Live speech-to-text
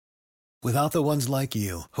Without the ones like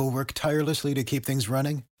you, who work tirelessly to keep things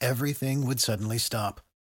running, everything would suddenly stop.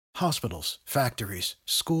 Hospitals, factories,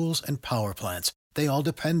 schools, and power plants, they all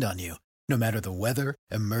depend on you. No matter the weather,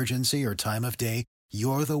 emergency, or time of day,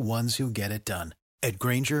 you're the ones who get it done. At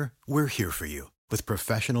Grainger, we're here for you with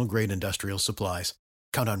professional-grade industrial supplies.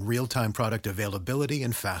 Count on real-time product availability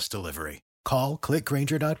and fast delivery. Call, click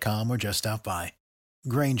Grainger.com, or just stop by.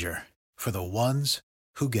 Grainger, for the ones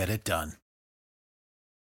who get it done.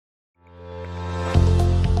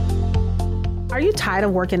 Are you tired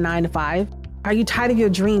of working 9 to 5? Are you tired of your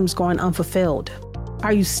dreams going unfulfilled?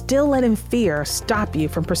 Are you still letting fear stop you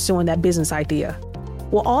from pursuing that business idea?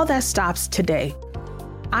 Well, all that stops today.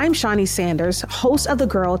 I'm Shawnee Sanders, host of the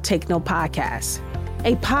Girl Take No podcast,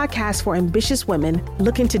 a podcast for ambitious women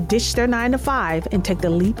looking to ditch their 9 to 5 and take the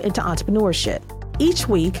leap into entrepreneurship. Each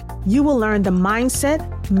week, you will learn the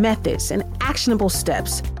mindset, methods, and actionable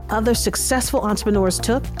steps other successful entrepreneurs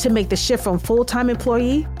took to make the shift from full-time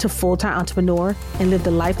employee to full-time entrepreneur and live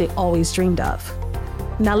the life they always dreamed of.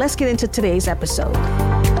 Now let's get into today's episode.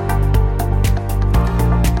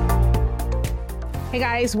 Hey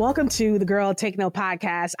guys, welcome to the Girl Take No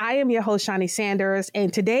podcast. I am your host, Shawnee Sanders,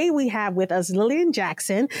 and today we have with us Lillian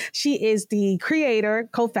Jackson. She is the creator,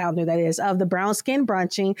 co-founder, that is, of the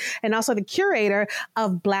Brunchin, and also the curator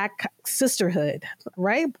of Black Sisterhood,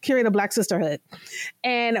 right? Curator of Black Sisterhood.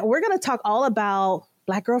 And we're going to talk all about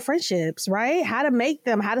Black girl friendships, right? How to make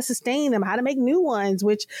them, how to sustain them, how to make new ones,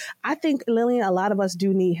 which I think, Lillian, a lot of us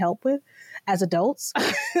do need help with as adults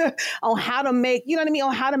on how to make,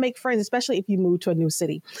 on how to make friends, especially if you move to a new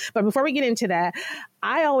city. But before we get into that,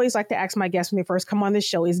 I always like to ask my guests when they first come on the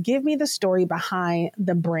show is give me the story behind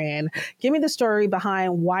the brand. Give me the story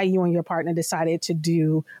behind why you and your partner decided to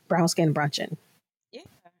do Brown Skin Brunchin.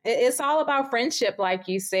 It's all about friendship, like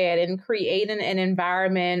you said, and creating an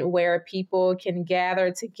environment where people can gather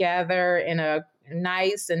together in a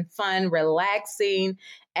nice and fun, relaxing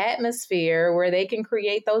atmosphere where they can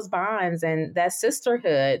create those bonds and that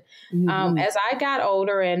sisterhood. Mm-hmm. As I got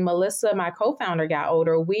older and Melissa, my co-founder, got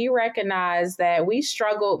older, we recognized that we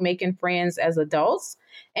struggled making friends as adults.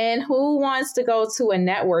 And who wants to go to a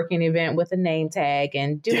networking event with a name tag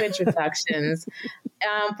and do introductions?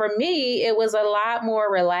 For me, it was a lot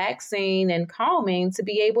more relaxing and calming to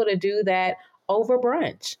be able to do that over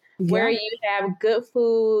brunch, where you have good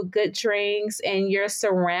food, good drinks, and you're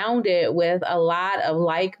surrounded with a lot of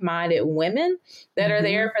like-minded women that are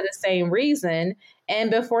there for the same reason. And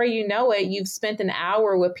before you know it, you've spent an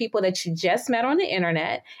hour with people that you just met on the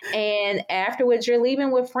internet. And afterwards, you're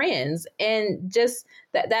leaving with friends. And just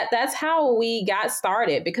that's how we got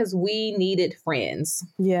started, because we needed friends.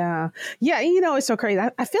 Yeah. It's so crazy.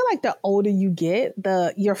 I feel like the older you get,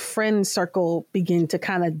 your friend circle begin to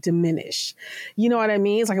kind of diminish. You know what I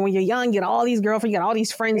mean? It's like when you're young, you get all these girlfriends, you get all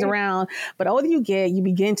these friends around. But the older you get, you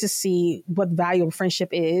begin to see what valuable friendship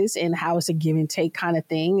is and how it's a give and take kind of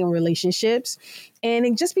thing in relationships. And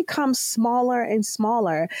it just becomes smaller and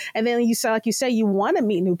smaller. And then like you say, you want to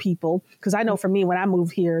meet new people. Because I know for me, when I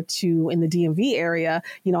moved here in the DMV area,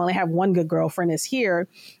 I only have one good girlfriend that's here.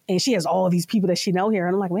 And she has all of these people that she know here.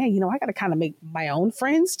 And I'm like, man, I got to kind of make my own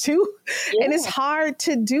friends too. Yeah. And it's hard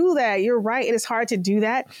to do that. You're right. It is hard to do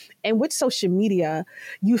that. And with social media,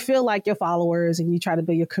 you feel like your followers and you try to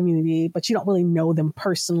build your community, but you don't really know them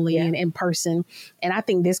personally and in person. And I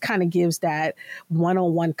think this kind of gives that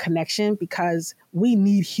one-on-one connection, because we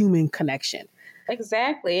need human connection.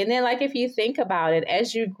 Exactly. And then, like, if you think about it,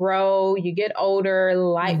 as you grow, you get older,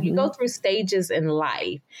 you go through stages in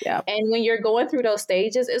life. Yeah. And when you're going through those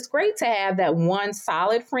stages, it's great to have that one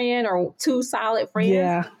solid friend or two solid friends.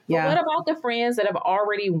 Yeah. But what about the friends that have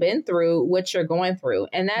already been through what you're going through?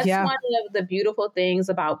 And that's one of the beautiful things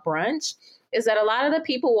about brunch, is that a lot of the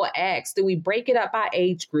people will ask, do we break it up by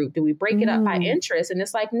age group? Do we break it up by interest? And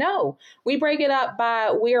it's like, no, we break it up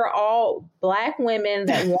by, we are all Black women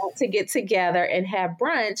that want to get together and have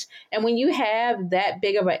brunch. And when you have that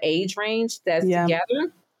big of an age range that's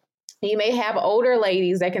together, you may have older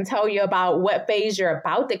ladies that can tell you about what phase you're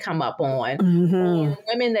about to come up on. And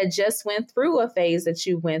women that just went through a phase that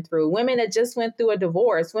you went through, women that just went through a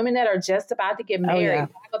divorce, women that are just about to get married, have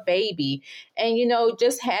a baby. And,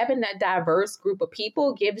 just having that diverse group of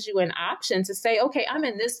people gives you an option to say, okay, I'm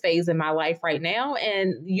in this phase in my life right now,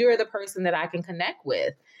 and you're the person that I can connect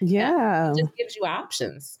with. Yeah. It just gives you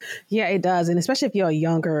options. Yeah, it does. And especially if you're a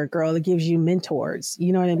younger girl, it gives you mentors,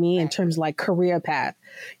 you know what I mean? In terms of like career path,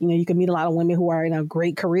 you can meet a lot of women who are in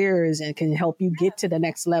great careers and can help you get to the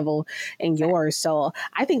next level in yours. So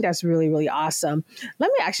I think that's really, really awesome.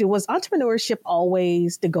 Let me ask you, was entrepreneurship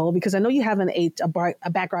always the goal? Because I know you have a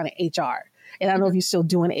background in HR. And I don't know if you're still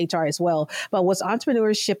doing HR as well, but was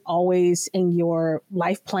entrepreneurship always in your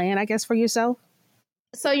life plan, I guess, for yourself?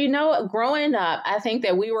 So, growing up, I think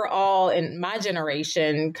that we were all in my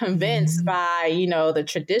generation convinced by, the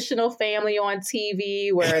traditional family on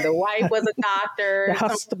TV where the wife was a doctor. The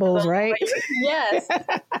Huxtables, right? Yes.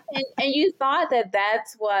 and you thought that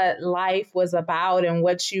that's what life was about and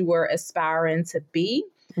what you were aspiring to be.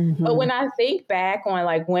 Mm-hmm. But when I think back on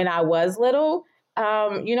like when I was little,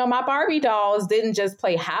 my Barbie dolls didn't just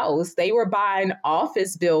play house. They were buying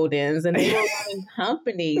office buildings and they were running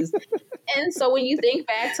companies. And so when you think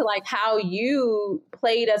back to like how you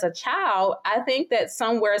played as a child, I think that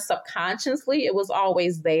somewhere subconsciously it was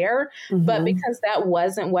always there. Mm-hmm. But because that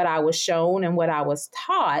wasn't what I was shown and what I was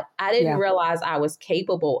taught, I didn't realize I was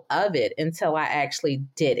capable of it until I actually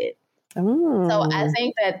did it. So I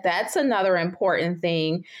think that that's another important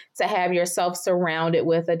thing, to have yourself surrounded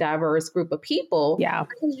with a diverse group of people. Yeah.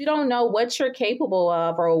 Because you don't know what you're capable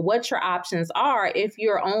of or what your options are if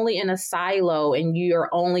you're only in a silo and you're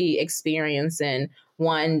only experiencing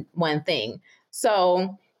one thing.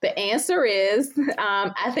 So the answer is,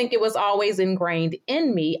 I think it was always ingrained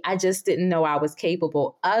in me. I just didn't know I was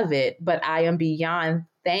capable of it, but I am beyond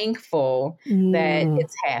thankful that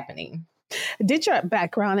it's happening. Did your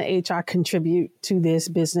background in HR contribute to this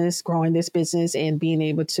business, growing this business and being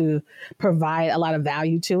able to provide a lot of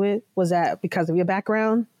value to it? Was that because of your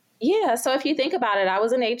background? Yeah. So if you think about it, I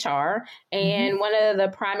was in HR, and one of the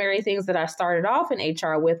primary things that I started off in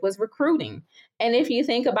HR with was recruiting. And if you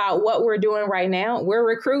think about what we're doing right now, we're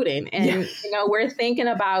recruiting, and we're thinking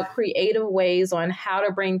about creative ways on how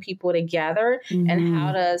to bring people together and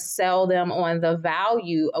how to sell them on the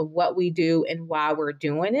value of what we do and why we're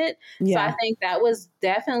doing it. Yeah. So I think that was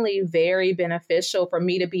definitely very beneficial for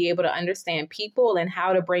me to be able to understand people and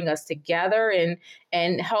how to bring us together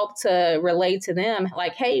and help to relate to them.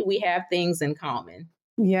 Like, hey, we have things in common.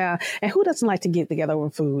 Yeah. And who doesn't like to get together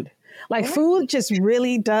with food? Like food just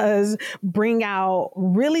really does bring out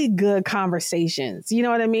really good conversations. You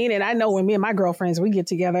know what I mean? And I know when me and my girlfriends, we get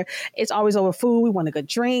together, it's always over food. We want a good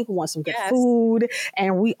drink. We want some good food.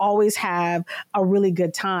 And we always have a really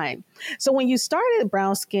good time. So when you started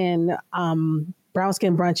Brunchin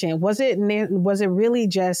Brunchin, was it really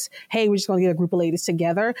just, hey, we're just going to get a group of ladies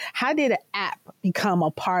together? How did an app become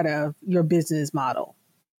a part of your business model?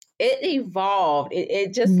 It evolved.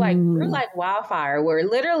 It just grew like wildfire, where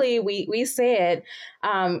literally we said,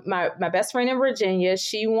 my best friend in Virginia,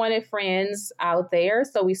 she wanted friends out there.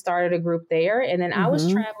 So we started a group there. And then I was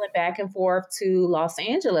traveling back and forth to Los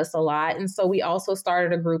Angeles a lot. And so we also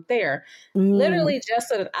started a group there, literally just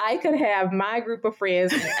so that I could have my group of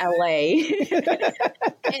friends in LA.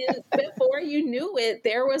 And before you knew it,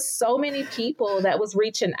 there was so many people that was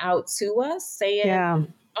reaching out to us saying,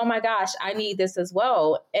 oh my gosh, I need this as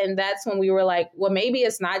well. And that's when we were like, well, maybe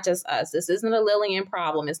it's not just us. This isn't a Lillian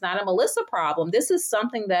problem. It's not a Melissa problem. This is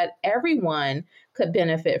something that everyone could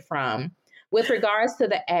benefit from. With regards to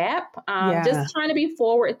the app, just trying to be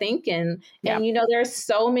forward thinking. And, there's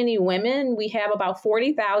so many women. We have about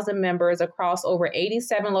 40,000 members across over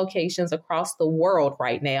 87 locations across the world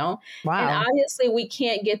right now. Wow. And obviously we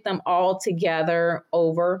can't get them all together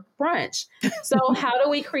over brunch. So how do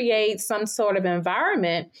we create some sort of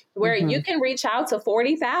environment where you can reach out to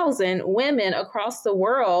 40,000 women across the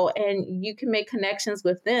world and you can make connections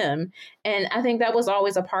with them? And I think that was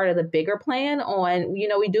always a part of the bigger plan on,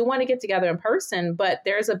 we do want to get together in person, but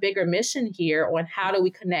there's a bigger mission here on how do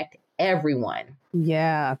we connect everyone.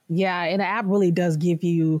 Yeah. And the app really does give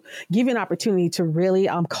you an opportunity to really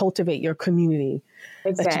cultivate your community.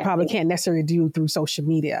 Exactly. That you probably can't necessarily do through social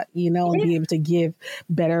media, and be able to give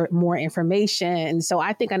more information. And so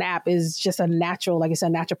I think an app is just a natural, like I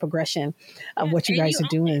said, natural progression of what you guys are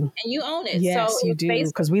doing. And you own it. Yes, so you do.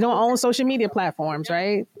 Because we don't own social media platforms,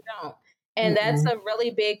 right? We don't. And that's a really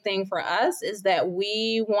big thing for us, is that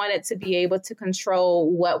we wanted to be able to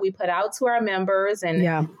control what we put out to our members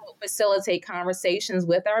and facilitate conversations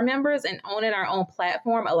with our members, and owning our own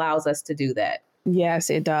platform allows us to do that. Yes,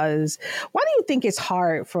 it does. Why do you think it's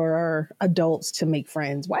hard for adults to make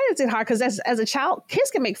friends? Why is it hard? Because as a child, kids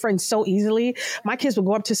can make friends so easily. My kids would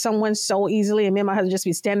go up to someone so easily, and me and my husband just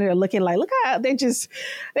be standing there looking like, look how they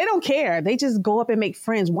don't care. They just go up and make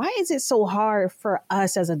friends. Why is it so hard for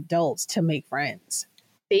us as adults to make friends?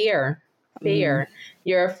 Fear. Fear.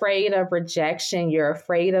 You're afraid of rejection. You're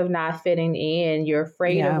afraid of not fitting in. You're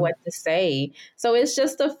afraid of what to say. So it's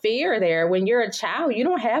just a fear there. When you're a child, you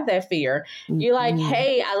don't have that fear. You're like,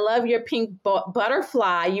 hey, I love your pink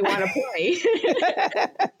butterfly. You want to play?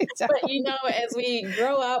 But, as we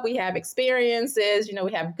grow up, we have experiences,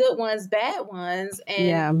 we have good ones, bad ones.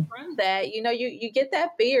 And from that, you get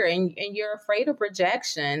that fear and you're afraid of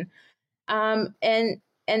rejection.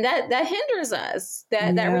 And that hinders us,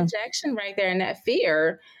 that rejection right there and that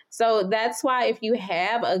fear. So that's why if you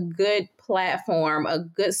have a good platform, a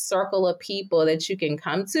good circle of people that you can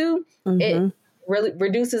come to, it really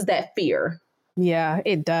reduces that fear. Yeah,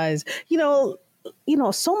 it does.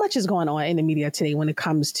 So much is going on in the media today when it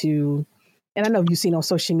comes to, and I know you've seen on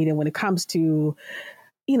social media when it comes to,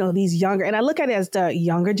 these younger, and I look at it as the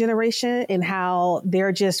younger generation and how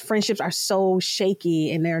friendships are so shaky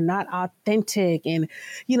and they're not authentic and,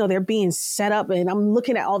 they're being set up. And I'm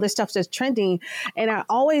looking at all this stuff that's trending. And I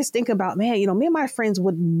always think about, man, me and my friends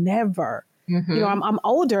would never, I'm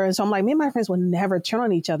older. And so I'm like, me and my friends would never turn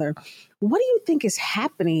on each other. What do you think is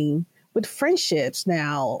happening with friendships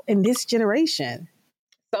now in this generation?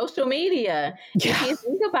 Social media. Yeah. If you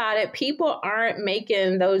think about it, people aren't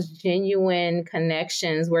making those genuine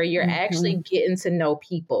connections where you're actually getting to know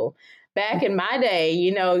people. Back in my day,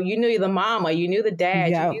 you knew the mama, you knew the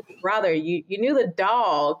dad, you knew the brother, you knew the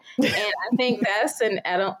dog. And I think that's an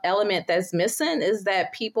element that's missing, is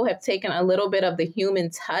that people have taken a little bit of the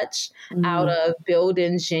human touch out of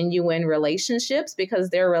building genuine relationships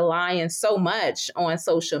because they're relying so much on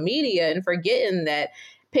social media and forgetting that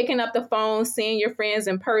picking up the phone, seeing your friends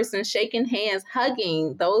in person, shaking hands,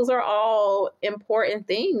 hugging, those are all important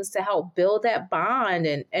things to help build that bond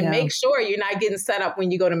and make sure you're not getting set up when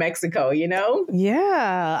you go to Mexico,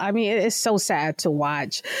 Yeah. I mean, it's so sad to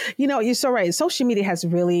watch. You're so right. Social media has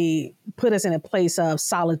really put us in a place of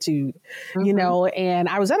solitude, and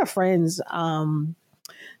I was at a friend's,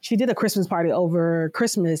 she did a Christmas party over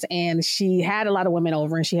Christmas and she had a lot of women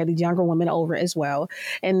over and she had these younger women over as well.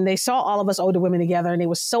 And they saw all of us older women together and they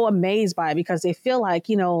were so amazed by it because they feel like,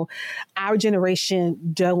 our generation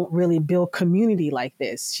don't really build community like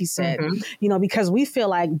this. She said, because we feel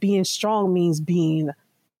like being strong means being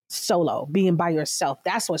solo, being by yourself.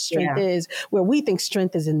 That's what strength is, where we think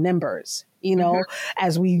strength is in numbers,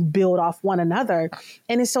 as we build off one another.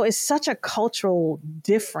 And so it's such a cultural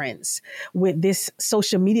difference with this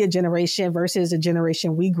social media generation versus the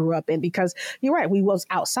generation we grew up in, because you're right. We was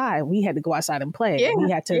outside. We had to go outside and play. Yeah,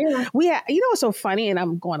 we had, what's so funny, and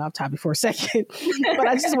I'm going off topic for a second, but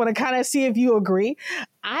I just want to kind of see if you agree.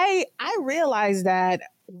 I realized that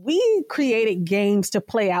we created games to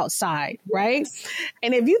play outside, right?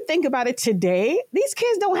 And if you think about it today, these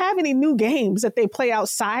kids don't have any new games that they play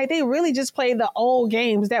outside. They really just play the old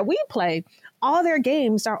games that we play. All their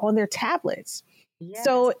games are on their tablets. Yes.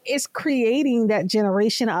 So it's creating that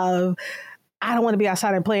generation of, I don't want to be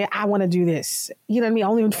outside and play. I want to do this. You know what I mean?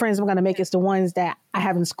 Only friends I'm going to make is the ones that I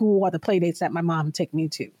have in school or the play dates that my mom take me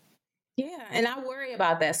to. Yeah, and I worry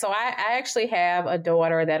about that. So I actually have a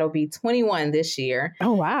daughter that'll be 21 this year.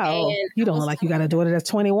 Oh, wow. And you don't look like you got a daughter that's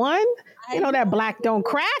 21? That black don't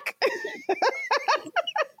crack.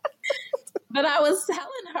 But I was telling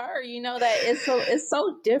her, that it's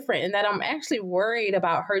so different, and that I'm actually worried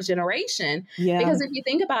about her generation. Yeah. Because if you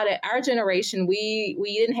think about it, our generation, we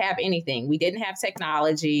didn't have anything. We didn't have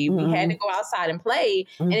technology. We had to go outside and play.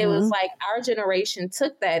 And it was like our generation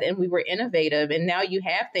took that and we were innovative. And now you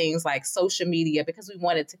have things like social media because we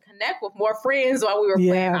wanted to connect with more friends while we were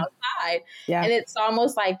playing outside. Yeah. And it's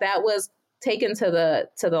almost like that was taken to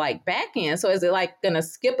the like back end. So is it like going to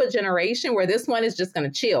skip a generation where this one is just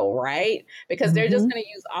going to chill, right? Because they're just going to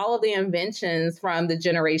use all of the inventions from the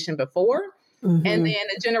generation before. And then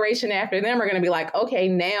the generation after them are going to be like, okay,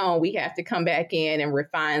 now we have to come back in and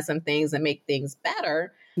refine some things and make things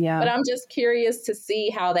better. Yeah. But I'm just curious to see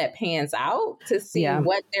how that pans out, to see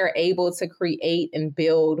what they're able to create and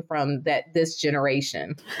build from this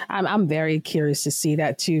generation. I'm very curious to see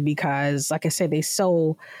that too, because like I said, they're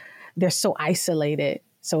so isolated.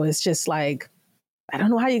 So it's just like, I don't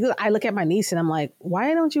know how you go. I look at my niece and I'm like,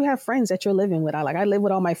 why don't you have friends that you're living with? I live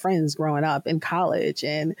with all my friends growing up in college.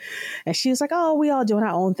 And she was like, oh, we all doing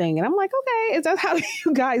our own thing. And I'm like, okay, is that how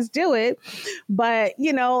you guys do it? But,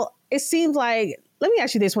 it seems like, let me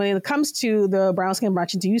ask you this, when it comes to the brown skin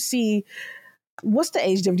Brunchin, what's the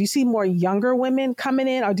age difference? Do you see more younger women coming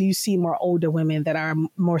in, or do you see more older women that are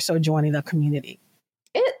more so joining the community?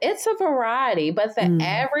 It's a variety, but the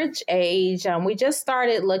average age, we just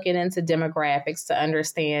started looking into demographics to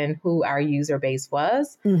understand who our user base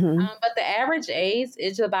was. But the average age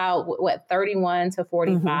is about 31 to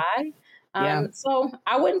 45. So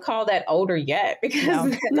I wouldn't call that older yet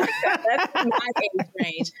because that's my age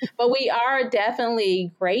range. But we are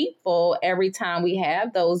definitely grateful every time we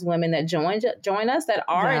have those women that join us that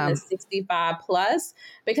are in the 65 plus,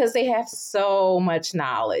 because they have so much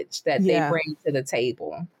knowledge that they bring to the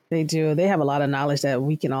table. They do. They have a lot of knowledge that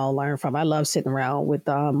we can all learn from. I love sitting around with,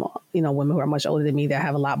 women who are much older than me that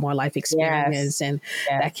have a lot more life experience and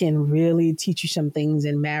that can really teach you some things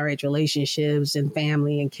in marriage, relationships, and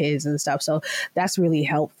family and kids and stuff. So that's really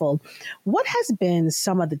helpful. What has been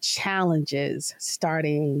some of the challenges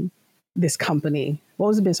starting this company? What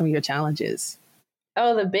has been some of your challenges?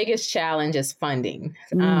 Oh, the biggest challenge is funding.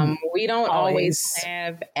 We don't always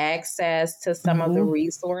have access to some of the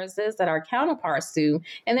resources that our counterparts do,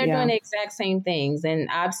 and they're doing the exact same things. And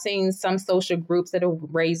I've seen some social groups that have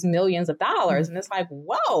raised millions of dollars, and it's like,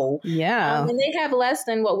 whoa. Yeah. And they have less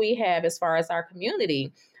than what we have as far as our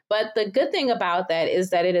community. But the good thing about that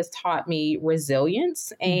is that it has taught me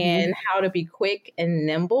resilience and how to be quick and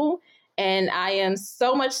nimble. And I am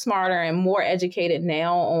so much smarter and more educated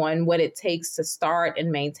now on what it takes to start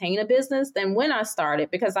and maintain a business than when I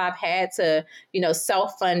started, because I've had to,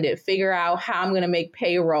 self-fund it, figure out how I'm going to make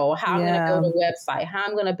payroll, how I'm going to build a website, how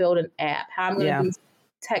I'm going to build an app, how I'm going to do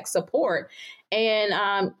tech support. And,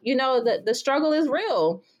 the struggle is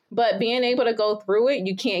real. But being able to go through it,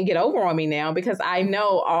 you can't get over on me now because I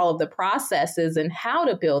know all of the processes and how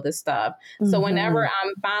to build this stuff. So whenever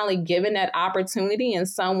I'm finally given that opportunity and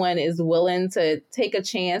someone is willing to take a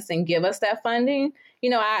chance and give us that funding,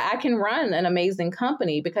 I can run an amazing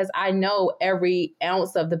company because I know every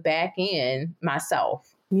ounce of the back end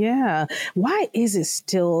myself. Yeah. Why is it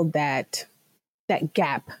still that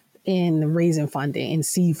gap in raising funding and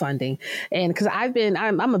seed funding? And because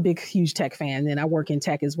I'm a big, huge tech fan and I work in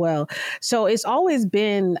tech as well. So it's always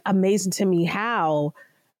been amazing to me how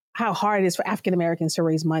hard it is for African Americans to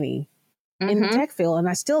raise money in the tech field. And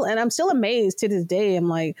I'm still amazed to this day. I'm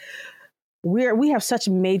like, we have such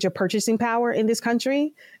major purchasing power in this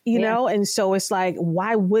country, you know? And so it's like,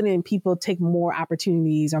 why wouldn't people take more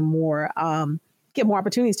opportunities or get more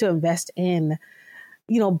opportunities to invest in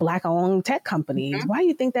Black-owned tech companies? Why do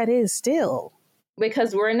you think that is still?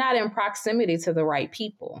 Because we're not in proximity to the right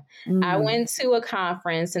people. I went to a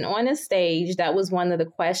conference, and on a stage, that was one of the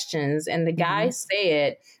questions. And the guy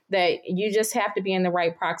said that you just have to be in the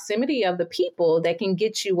right proximity of the people that can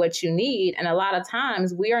get you what you need. And a lot of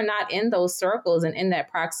times we are not in those circles and in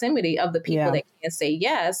that proximity of the people that can say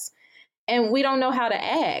yes. And we don't know how to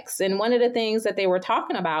ask. And one of the things that they were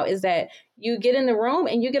talking about is that you get in the room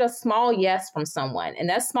and you get a small yes from someone. And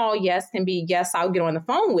that small yes can be, yes, I'll get on the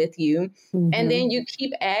phone with you. And then you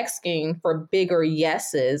keep asking for bigger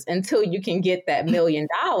yeses until you can get that $1 million.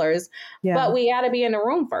 But we got to be in the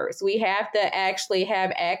room first. We have to actually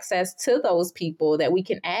have access to those people that we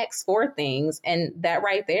can ask for things. And that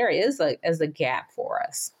right there is a gap for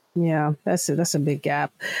us. Yeah, that's a big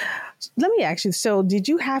gap. Let me ask you, so did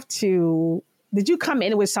you come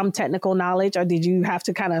in with some technical knowledge, or did you have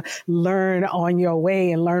to kind of learn on your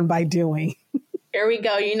way and learn by doing? Here we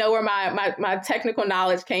go. You know where my technical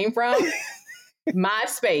knowledge came from?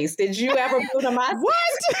 MySpace. Did you ever build a MySpace?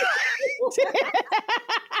 What?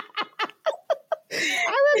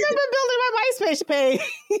 I remember building my MySpace page.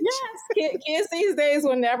 Yes, kids these days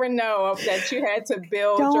will never know that you had to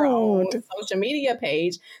build your own social media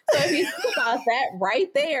page. So if you think about that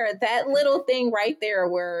right there, that little thing right there,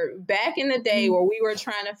 where back in the day where we were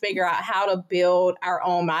trying to figure out how to build our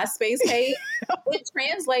own MySpace page, it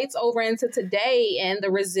translates over into today and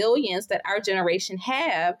the resilience that our generation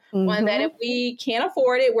have. One that if we can't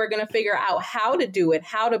afford it, we're going to figure out how to do it,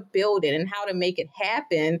 how to build it, and how to make it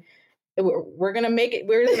happen. We're going to make it,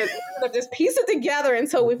 we're going to just piece it together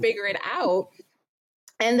until we figure it out.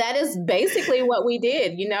 And that is basically what we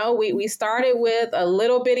did. We started with a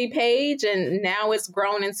little bitty page, and now it's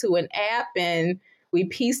grown into an app, and we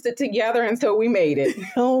pieced it together until we made it.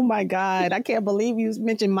 Oh my God. I can't believe you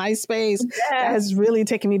mentioned MySpace. Yes. That has really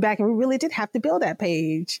taken me back. And we really did have to build that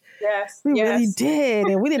page. Yes. We really did.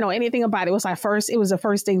 And we didn't know anything about it. It was the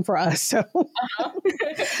first thing for us. So,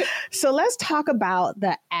 so let's talk about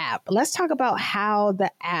the app. Let's talk about how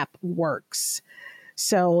the app works.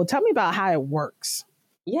 So tell me about how it works.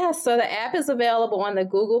 Yes, so the app is available on the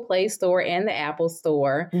Google Play Store and the Apple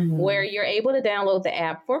Store, where you're able to download the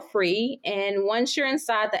app for free. And once you're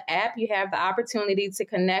inside the app, you have the opportunity to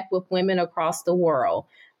connect with women across the world.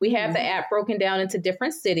 We have the app broken down into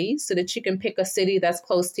different cities so that you can pick a city that's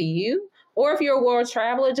close to you. Or if you're a world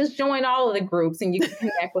traveler, just join all of the groups and you can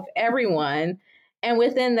connect with everyone. And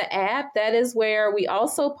within the app, that is where we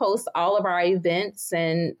also post all of our events,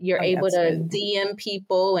 and you're able to DM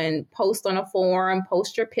people and post on a forum,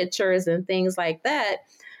 post your pictures and things like that.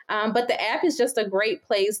 But the app is just a great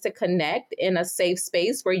place to connect in a safe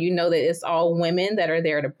space where you know that it's all women that are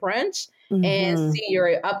there to brunch and see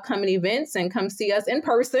your upcoming events and come see us in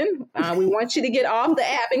person. We want you to get off the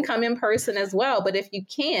app and come in person as well. But if you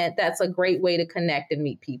can't, that's a great way to connect and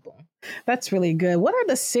meet people. That's really good. What are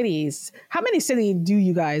the cities? How many cities do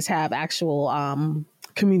you guys have actual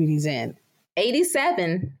communities in?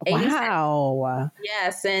 87. Wow. 87.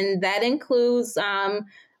 Yes. And that includes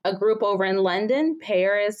a group over in London,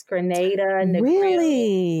 Paris, Grenada,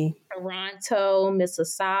 really? Toronto,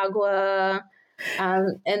 Mississauga,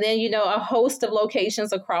 and then, a host of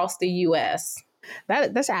locations across the U.S.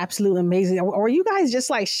 That's absolutely amazing. Were you guys just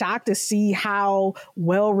like shocked to see how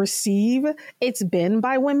well received it's been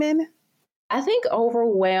by women? I think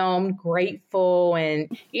overwhelmed, grateful, and,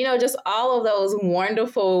 just all of those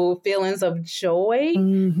wonderful feelings of joy,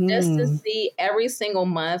 just to see every single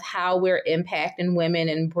month how we're impacting women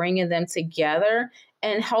and bringing them together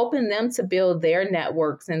and helping them to build their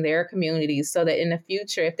networks and their communities so that in the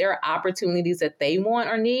future, if there are opportunities that they want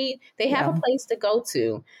or need, they have a place to go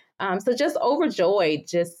to. So just overjoyed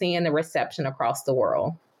just seeing the reception across the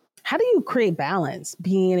world. How do you create balance?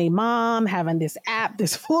 Being a mom, having this app,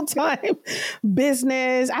 this full-time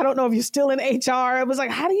business. I don't know if you're still in HR. It was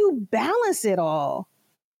like, how do you balance it all?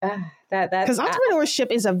 Because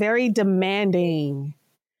entrepreneurship is a very demanding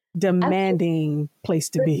place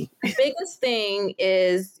to be. The biggest thing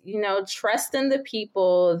is, trusting the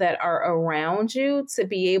people that are around you to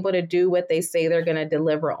be able to do what they say they're going to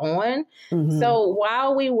deliver on. So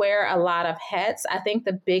while we wear a lot of hats, I think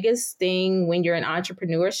the biggest thing when you're in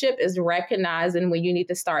entrepreneurship is recognizing when you need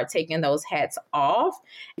to start taking those hats off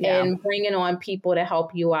and bringing on people to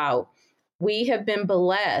help you out. We have been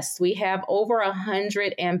blessed. We have over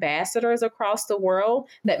 100 ambassadors across the world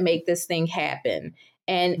that make this thing happen.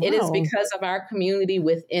 And it is because of our community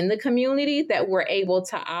within the community that we're able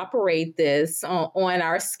to operate this on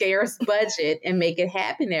our scarce budget and make it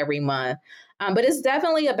happen every month. But it's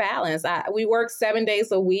definitely a balance. We work 7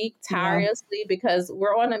 days a week tirelessly because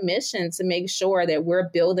we're on a mission to make sure that we're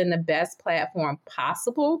building the best platform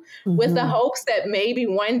possible with the hopes that maybe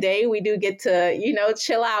one day we do get to,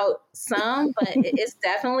 chill out some. But it's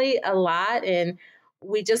definitely a lot. And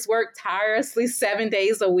we just work tirelessly 7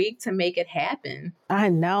 days a week to make it happen. I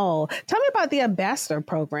know. Tell me about the ambassador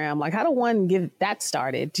program. Like, how do one get that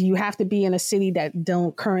started? Do you have to be in a city that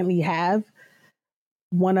don't currently have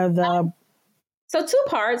one of the... So 2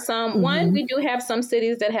 parts. One, we do have some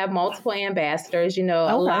cities that have multiple ambassadors. A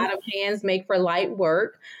lot of hands make for light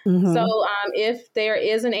work. So if there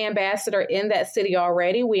is an ambassador in that city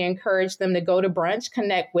already, we encourage them to go to brunch,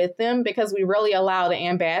 connect with them, because we really allow the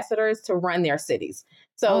ambassadors to run their cities.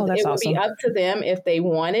 So it would be up to them if they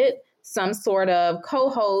wanted some sort of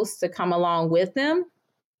co-host to come along with them.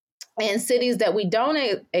 And cities that we don't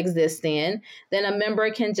exist in, then a member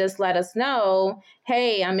can just let us know,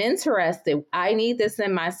 hey, I'm interested. I need this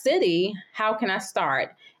in my city. How can I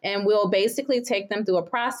start? And we'll basically take them through a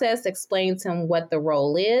process, explain to them what the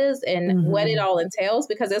role is and what it all entails,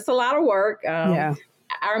 because it's a lot of work.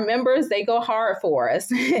 Our members, they go hard for us.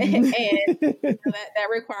 And that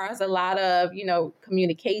requires a lot of,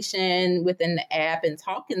 communication within the app and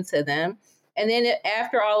talking to them. And then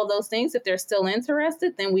after all of those things, if they're still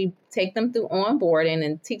interested, then we take them through onboarding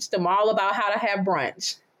and teach them all about how to have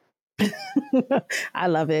brunch. I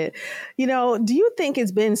love it. Do you think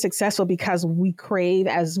it's been successful because we crave,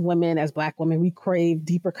 as women, as Black women, we crave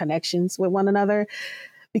deeper connections with one another?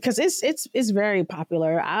 Because it's very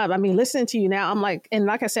popular. I mean, listening to you now, I'm like, and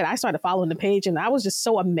like I said, I started following the page and I was just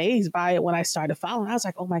so amazed by it when I started following. I was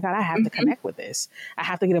like, oh my God, I have to connect with this. I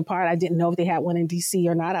have to get a part. I didn't know if they had one in DC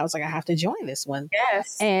or not. I was like, I have to join this one.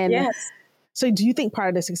 Yes. So do you think part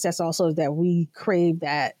of the success also is that we crave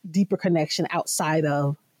that deeper connection outside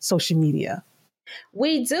of social media?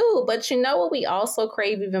 We do, but you know what we also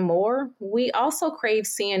crave even more? We also crave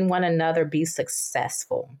seeing one another be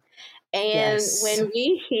successful. And when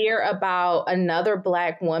we hear about another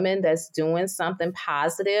Black woman that's doing something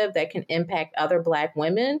positive that can impact other Black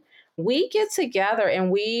women, we get together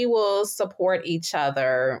and we will support each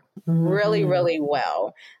other really, really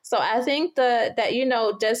well. So I think that,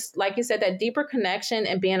 just like you said, that deeper connection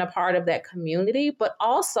and being a part of that community, but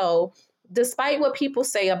also despite what people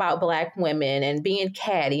say about Black women and being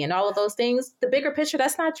catty and all of those things, the bigger picture,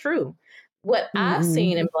 that's not true. What I've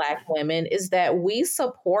seen in Black women is that we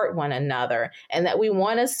support one another and that we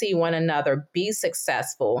want to see one another be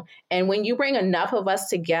successful. And when you bring enough of us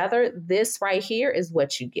together, this right here is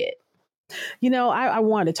what you get. I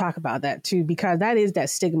wanted to talk about that too, because that is that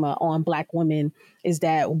stigma on Black women, is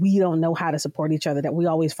that we don't know how to support each other, that we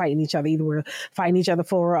always fighting each other. Either we're fighting each other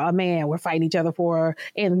for a man, we're fighting each other for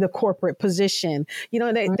in the corporate position.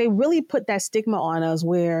 They really put that stigma on us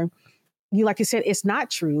where, like you said, it's not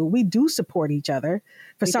true. We do support each other.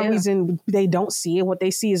 For some reason, they don't see it. What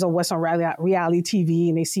they see is what's on reality TV,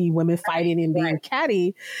 and they see women fighting and being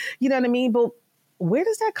catty. You know what I mean? But where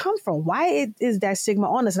does that come from? Why is that stigma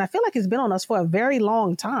on us? And I feel like it's been on us for a very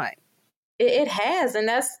long time. It has, and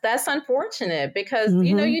that's unfortunate, because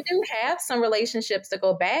you do have some relationships that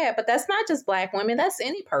go bad, but that's not just Black women, that's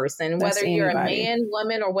any person, whether you're a man,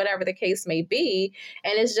 woman, or whatever the case may be.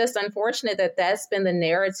 And it's just unfortunate that that's been the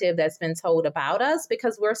narrative that's been told about us,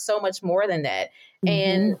 because we're so much more than that.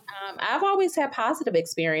 And I've always had positive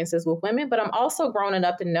experiences with women, but I'm also grown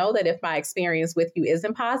enough to know that if my experience with you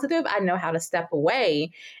isn't positive, I know how to step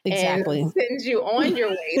away and send you on your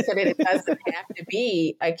way so that it doesn't have to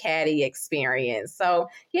be a catty experience. So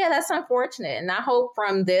yeah, that's unfortunate. And I hope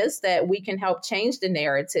from this that we can help change the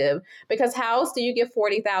narrative, because how else do you get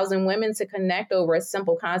 40,000 women to connect over a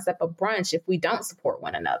simple concept of brunch if we don't support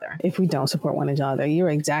one another? If we don't support one another,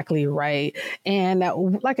 you're exactly right. And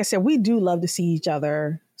like I said, we do love to see each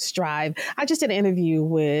other strive. I just did an interview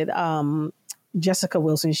with Jessica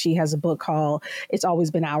Wilson. She has a book called It's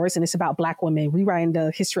Always Been Ours, and it's about Black women, rewriting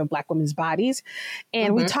the history of Black women's bodies.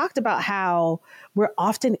 And we talked about how we're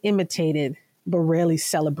often imitated, but rarely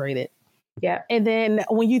celebrated. Yeah. And then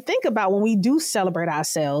when you think about when we do celebrate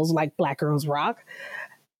ourselves, like Black Girls Rock,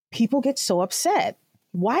 people get so upset.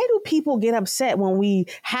 Why do people get upset when we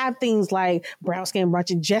have things like brown skin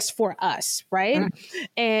brunch just for us, right?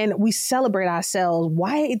 And we celebrate ourselves.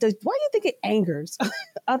 Why do you think it angers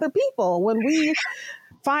other people when we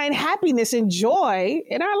find happiness and joy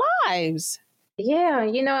in our lives? Yeah,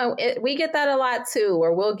 we get that a lot too,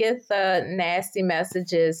 or we'll get the nasty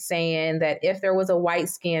messages saying that if there was a white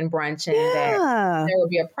skin brunching, that there would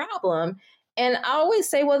be a problem. And I always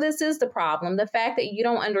say, well, this is the problem. The fact that you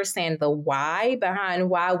don't understand the why behind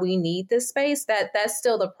why we need this space, that's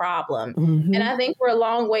still the problem. And I think we're a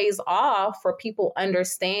long ways off for people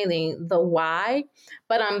understanding the why.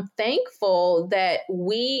 But I'm thankful that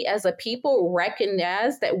we as a people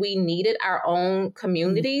recognize that we needed our own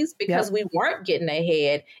communities, because we weren't getting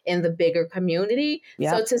ahead in the bigger community.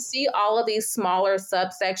 So to see all of these smaller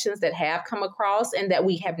subsections that have come across and that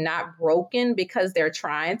we have not broken because they're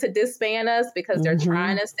trying to disband us, because they're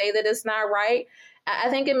trying to say that it's not right, I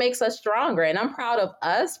think it makes us stronger. And I'm proud of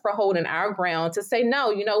us for holding our ground to say,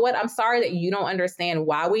 no, you know what? I'm sorry that you don't understand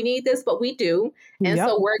why we need this, but we do. And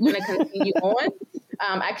so we're going to continue on.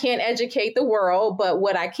 I can't educate the world, but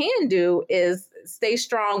what I can do is stay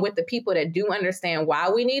strong with the people that do understand why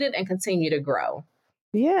we need it and continue to grow.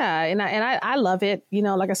 Yeah. And I love it.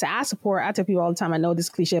 Like I said, I tell people all the time, I know this is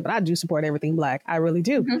cliche, but I do support everything Black. I really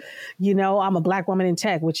do. I'm a Black woman in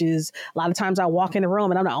tech, which is a lot of times I walk in the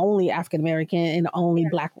room and I'm the only African-American and the only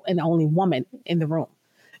Black and the only woman in the room,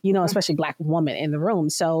 especially Black woman in the room.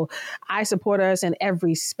 So I support us in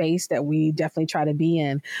every space that we definitely try to be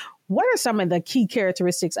in. What are some of the key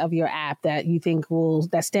characteristics of your app that you think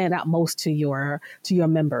that stand out most to your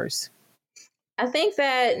members? I think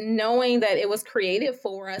that knowing that it was created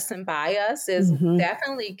for us and by us is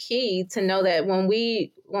definitely key, to know that when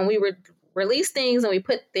we release things and we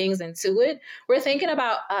put things into it, we're thinking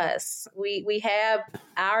about us. We have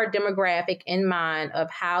our demographic in mind of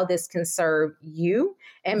how this can serve you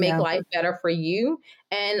and make life better for you.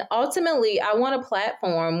 And ultimately, I want a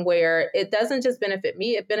platform where it doesn't just benefit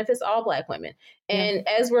me, it benefits all Black women. And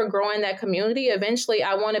as we're growing that community, eventually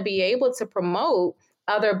I want to be able to promote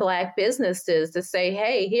other Black businesses to say,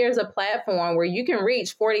 hey, here's a platform where you can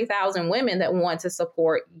reach 40,000 women that want to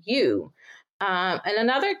support you. And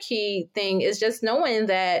another key thing is just knowing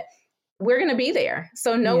that we're going to be there.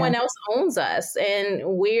 So no one else owns us. And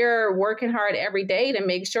we're working hard every day to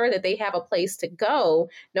make sure that they have a place to go.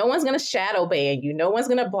 No one's going to shadow ban you. No one's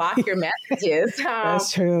going to block your messages.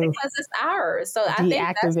 That's true. Because it's ours. So I think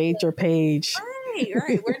deactivate your page.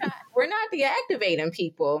 Right. We're not deactivating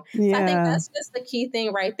people. So I think that's just the key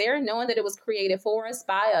thing right there, knowing that it was created for us,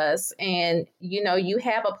 by us. And, you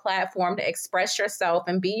have a platform to express yourself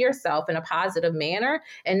and be yourself in a positive manner,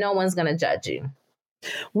 and no one's going to judge you.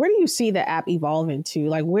 Where do you see the app evolving to?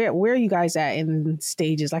 Like, where are you guys at in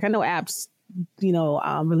stages? Like, I know apps,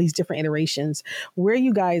 release different iterations. Where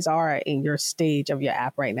you guys are in your stage of your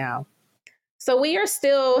app right now? So we are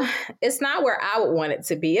still, it's not where I would want it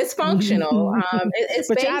to be. It's functional.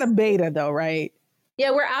 But you're out of beta though, right? Yeah,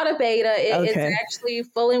 we're out of beta. It's actually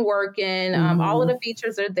fully working. All of the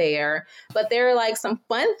features are there, but there are like some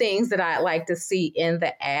fun things that I'd like to see in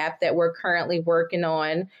the app that we're currently working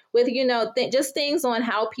on with, just things on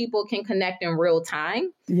how people can connect in real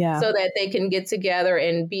time so that they can get together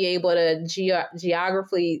and be able to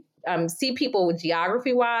geographically see people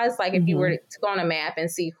geography wise. Like if you were to go on a map and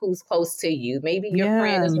see who's close to you, maybe your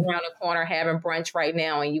friend is around the corner having brunch right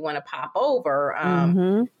now and you want to pop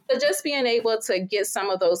over. So just being able to get some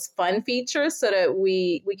of those fun features so that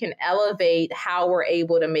we can elevate how we're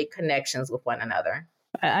able to make connections with one another.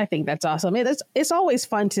 I think that's awesome. It's always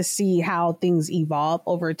fun to see how things evolve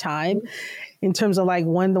over time in terms of like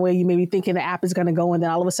the way you may be thinking the app is going to go and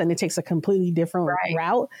then all of a sudden it takes a completely different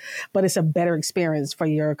route, but it's a better experience for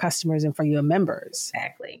your customers and for your members.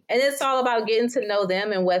 Exactly. And it's all about getting to know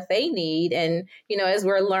them and what they need. And, as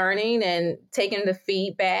we're learning and taking the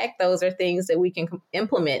feedback, those are things that we can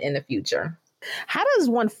implement in the future. How does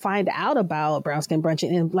one find out about brown skin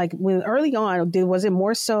brunching? And like when early on, was it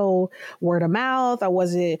more so word of mouth or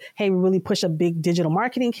was it, hey, we really push a big digital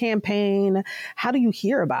marketing campaign? How do you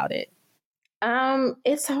hear about it?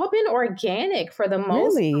 It's all been organic for the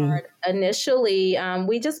most part. Initially,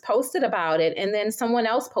 we just posted about it and then someone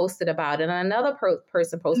else posted about it and another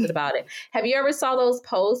person posted about it. Have you ever saw those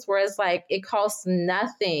posts where it's like, it costs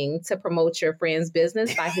nothing to promote your friend's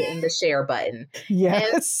business by hitting the share button?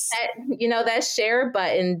 Yes. And that share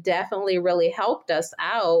button definitely really helped us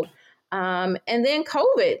out. And then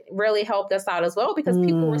COVID really helped us out as well because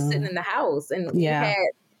people were sitting in the house and we had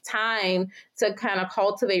time to kind of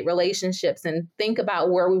cultivate relationships and think about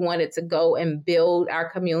where we wanted to go and build our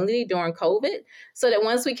community during COVID. So that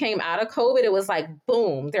once we came out of COVID, it was like,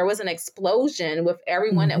 boom, there was an explosion with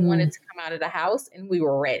everyone that wanted to come out of the house and we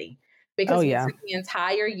were ready because we took the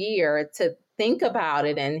entire year to think about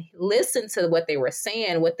it and listen to what they were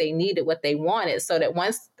saying, what they needed, what they wanted. So that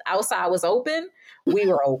once outside was open, we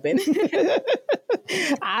were open.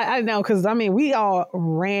 I know, because we all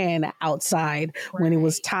ran outside when it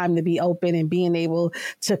was time to be open and being able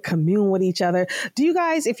to commune with each other. Do you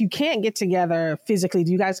guys, if you can't get together physically,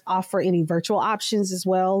 do you guys offer any virtual options as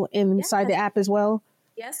well inside the app as well?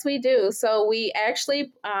 Yes, we do. So we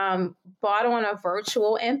actually bought on a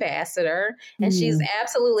virtual ambassador, and she's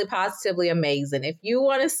absolutely positively amazing. If you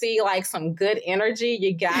want to see like some good energy,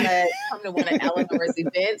 you gotta come to one of Eleanor's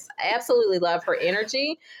events. I absolutely love her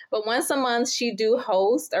energy. But once a month, she do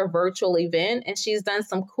host a virtual event, and she's done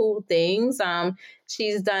some cool things.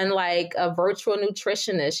 She's done like a virtual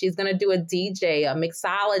nutritionist. She's going to do a DJ, a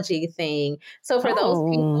mixology thing. So for those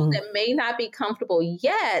people that may not be comfortable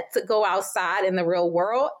yet to go outside in the real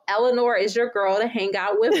world, Eleanor is your girl to hang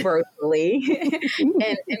out with virtually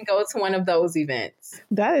and go to one of those events.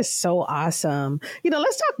 That is so awesome.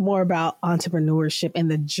 Let's talk more about entrepreneurship and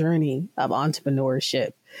the journey of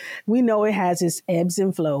entrepreneurship. We know it has its ebbs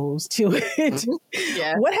and flows to it.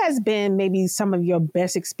 Yeah. What has been maybe some of your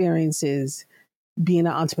best experiences being an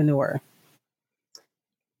entrepreneur?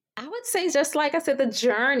 I would say, just like I said, the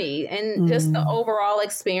journey and just the overall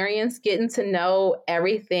experience, getting to know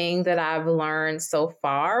everything that I've learned so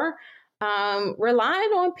far,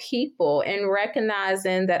 relying on people and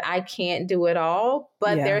recognizing that I can't do it all,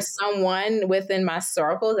 but there's someone within my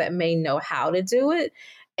circle that may know how to do it.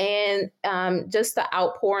 And just the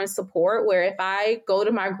outpour and support where if I go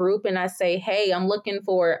to my group and I say, hey, I'm looking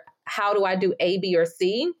for how do I do A, B, or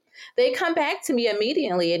C? They come back to me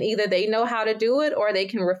immediately and either they know how to do it or they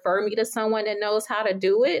can refer me to someone that knows how to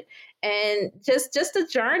do it. And just a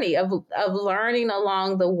journey of learning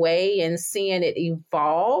along the way and seeing it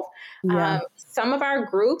evolve. Some of our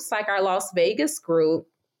groups, like our Las Vegas group,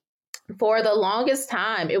 for the longest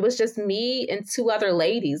time, it was just me and two other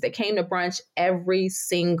ladies that came to brunch every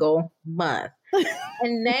single month.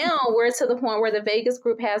 And now we're to the point where the Vegas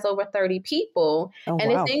group has over 30 people.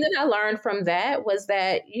 The thing that I learned from that was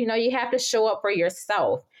that, you have to show up for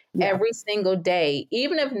yourself every single day.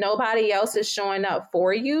 Even if nobody else is showing up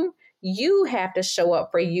for you, you have to show up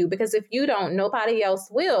for you because if you don't, nobody else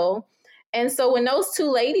will. And so when those two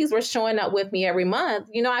ladies were showing up with me every month,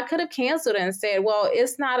 I could have canceled and said, well,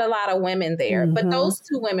 it's not a lot of women there. But those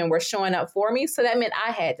two women were showing up for me. So that meant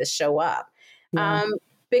I had to show up.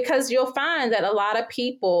 Because you'll find that a lot of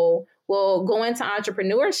people will go into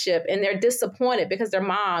entrepreneurship and they're disappointed because their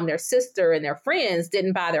mom, their sister, and their friends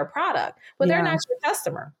didn't buy their product. But they're not your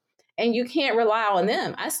customer. And you can't rely on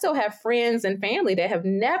them. I still have friends and family that have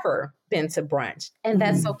never been to brunch. And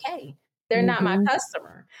that's okay. They're not my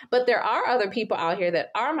customer. But there are other people out here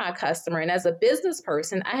that are my customer. And as a business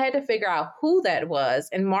person, I had to figure out who that was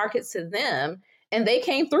and market to them. And they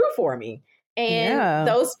came through for me. And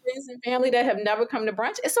those friends and family that have never come to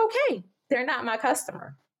brunch, it's okay. they're not my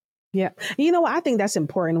customer. Yeah. You know what? I think that's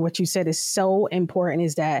important. What you said is so important,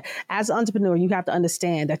 is that as an entrepreneur, you have to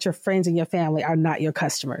understand that your friends and your family are not your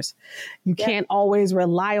customers. You can't always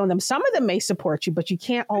rely on them. Some of them may support you, but you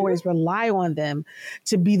can't always rely on them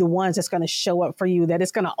to be the ones that's going to show up for you. That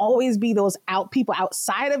it's going to always be those people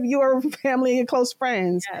outside of your family and close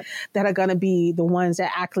friends that are going to be the ones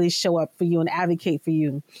that actually show up for you and advocate for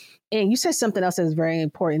you. And you said something else that's very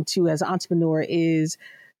important too, as an entrepreneur is,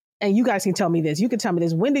 and you guys can tell me this, you can tell me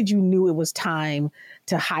this, when did you knew it was time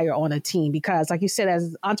to hire on a team? Because like you said,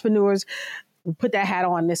 as entrepreneurs, we put that hat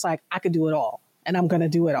on and it's like, I could do it all and I'm going to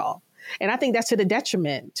do it all. And I think that's to the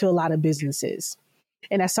detriment to a lot of businesses.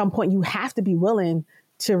 And at some point you have to be willing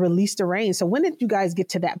to release the reins. So when did you guys get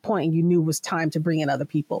to that point and you knew it was time to bring in other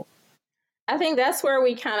people? I think that's where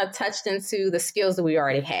we kind of touched into the skills that we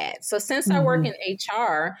already had. So since I work in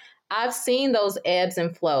HR, I've seen those ebbs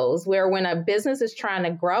and flows where when a business is trying to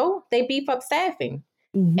grow, they beef up staffing.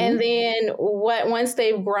 And then once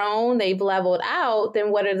they've grown, they've leveled out,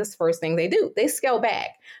 then what are the first thing they do? They scale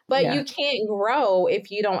back. But you can't grow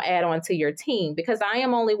if you don't add on to your team, because I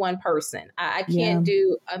am only one person. I can't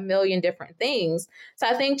do a million different things. So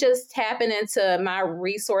I think just tapping into my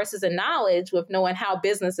resources and knowledge with knowing how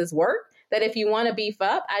businesses work, that if you want to beef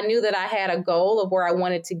up, I knew that I had a goal of where I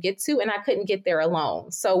wanted to get to, and I couldn't get there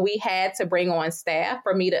alone. So we had to bring on staff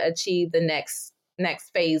for me to achieve the next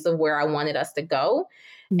phase of where I wanted us to go.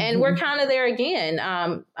 And we're kind of there again.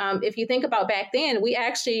 If you think about back then, we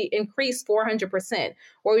actually increased 400%,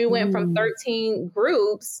 where we went from 13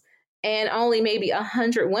 groups and only maybe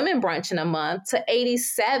 100 women brunching a month to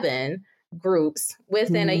 87 groups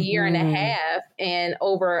within a year and a half and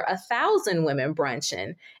over 1,000 women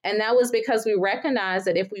brunching. And that was because we recognized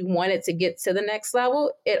that if we wanted to get to the next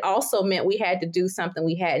level, it also meant we had to do something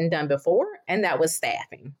we hadn't done before, and that was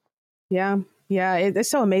staffing. Yeah. Yeah, it's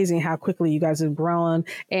so amazing how quickly you guys have grown.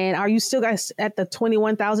 And are you still guys at the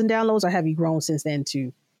 21,000 downloads, or have you grown since then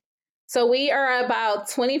too? So we are about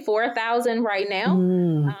 24,000 right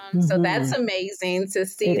now. So that's amazing to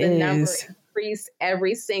see the number increase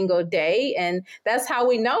every single day. And that's how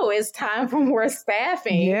we know it's time for more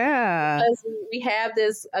staffing. Yeah. Because we have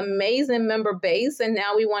this amazing member base, and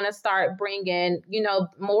now we want to start bringing,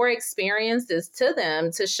 more experiences to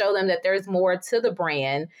them to show them that there's more to the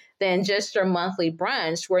brand than just your monthly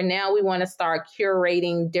brunch, where now we want to start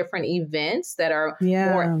curating different events that are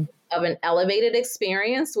more of an elevated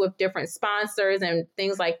experience with different sponsors and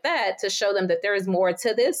things like that, to show them that there is more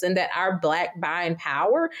to this and that our Black buying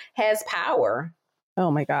power has power.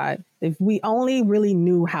 Oh my God. If we only really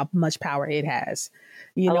knew how much power it has,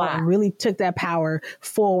 and really took that power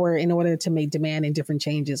forward in order to make demand and different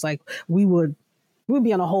changes, like we'd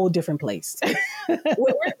be on a whole different place. we're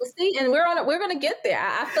going to get there.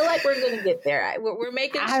 I feel like we're going to get there. We're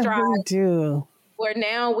making strides. I really do. Where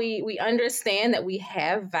now we understand that we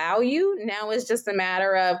have value. Now it's just a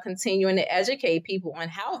matter of continuing to educate people on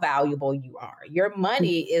how valuable you are. Your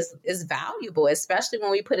money is valuable, especially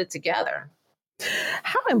when we put it together.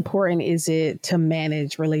 How important is it to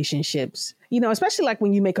manage relationships? Especially like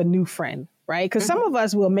when you make a new friend, right? Because some of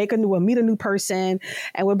us will meet a new person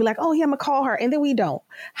and we'll be like, oh yeah, I'm gonna call her. And then we don't.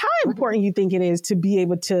 How important you think it is to be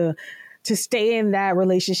able to stay in that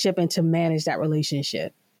relationship and to manage that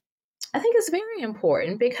relationship? I think it's very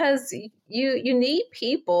important, because you need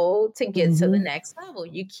people to get to the next level.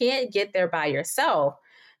 You can't get there by yourself.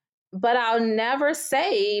 But I'll never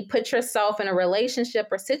say put yourself in a relationship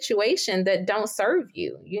or situation that don't serve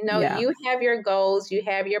you. You have your goals, you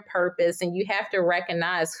have your purpose, and you have to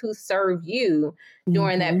recognize who served you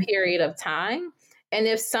during that period of time. And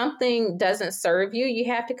if something doesn't serve you,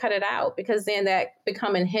 you have to cut it out, because then that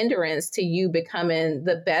become a hindrance to you becoming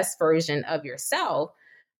the best version of yourself.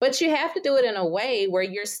 But you have to do it in a way where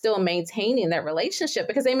you're still maintaining that relationship,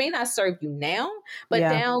 because they may not serve you now, but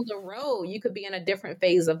down the road, you could be in a different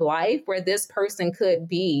phase of life where this person could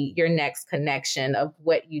be your next connection of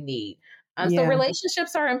what you need. So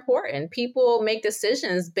relationships are important. People make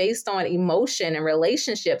decisions based on emotion and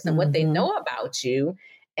relationships and what they know about you.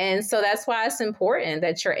 And so that's why it's important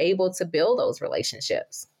that you're able to build those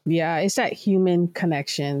relationships. Yeah, it's that human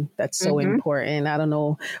connection that's so important. I don't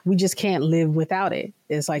know. We just can't live without it.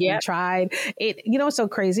 It's like we tried it. What's so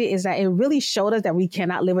crazy is that it really showed us that we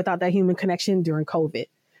cannot live without that human connection during COVID.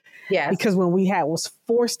 Yeah, because when we was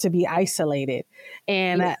forced to be isolated,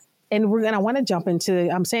 and I want to jump into.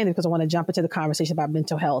 I'm saying this because I want to jump into the conversation about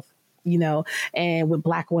mental health. And with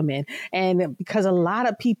Black women, and because a lot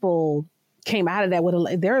of people came out of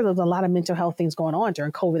that there was a lot of mental health things going on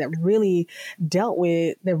during COVID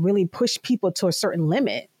that really pushed people to a certain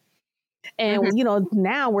limit. And, you know,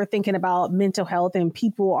 now we're thinking about mental health and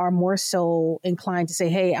people are more so inclined to say,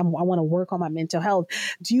 hey, I want to work on my mental health.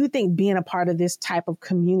 Do you think being a part of this type of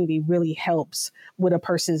community really helps with a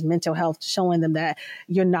person's mental health, showing them that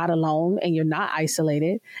you're not alone and you're not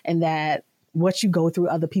isolated and that what you go through,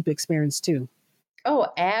 other people experience too? Oh,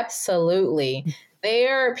 absolutely.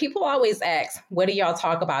 People always ask, what do y'all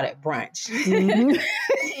talk about at brunch?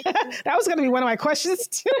 That was going to be one of my questions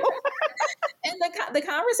too. And the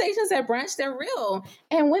conversations at brunch, they're real.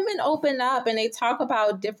 And women open up and they talk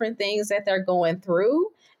about different things that they're going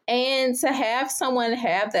through. And to have someone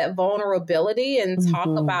have that vulnerability and talk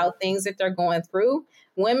about things that they're going through,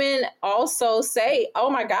 women also say,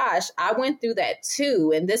 oh my gosh, I went through that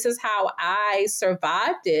too. And this is how I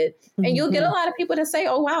survived it. And you'll get a lot of people to say,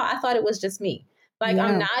 oh, wow, I thought it was just me. Like,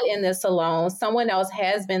 I'm not in this alone. Someone else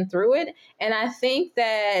has been through it. And I think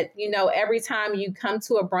that, you know, every time you come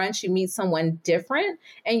to a brunch, you meet someone different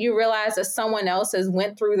and you realize that someone else has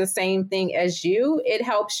went through the same thing as you. It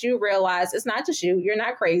helps you realize it's not just you. You're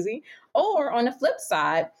not crazy. Or on the flip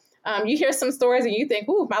side, you hear some stories and you think,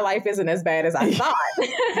 ooh, my life isn't as bad as I thought.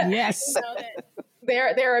 Yes. You know,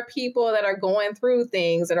 there are people that are going through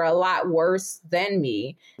things that are a lot worse than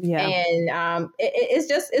me. Yeah. And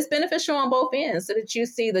it's beneficial on both ends so that you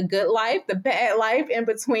see the good life, the bad life in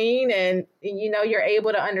between. And, you know, you're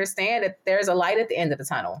able to understand that there's a light at the end of the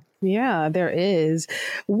tunnel. Yeah, there is.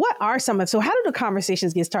 What are so how do the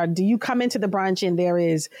conversations get started? Do you come into the brunch and there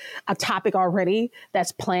is a topic already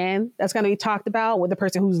that's planned, that's going to be talked about with the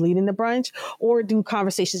person who's leading the brunch? Or do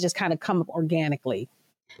conversations just kind of come up organically?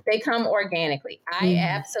 They come organically. I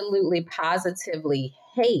absolutely positively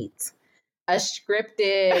hate a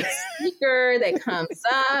scripted speaker that comes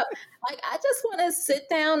up. Like, I just want to sit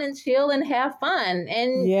down and chill and have fun.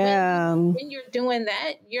 And when you're doing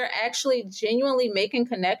that, you're actually genuinely making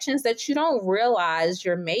connections that you don't realize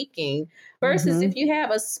you're making. Versus if you have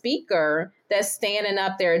a speaker that's standing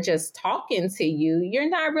up there just talking to you, you're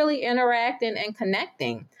not really interacting and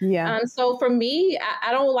connecting. Yeah. So for me,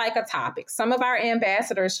 I don't like a topic. Some of our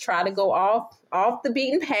ambassadors try to go off the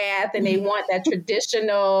beaten path and they want that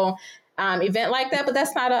traditional event like that, but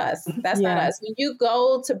that's not us. That's not us. When you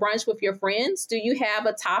go to brunch with your friends, do you have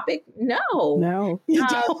a topic? No, you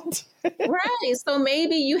don't. Right. So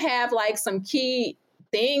maybe you have like some key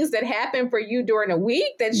things that happen for you during the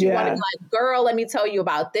week that you want to be like, girl, let me tell you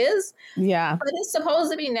about this. Yeah. But it's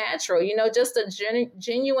supposed to be natural, you know, just a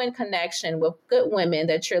genuine connection with good women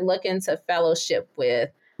that you're looking to fellowship with.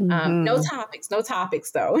 No topics though.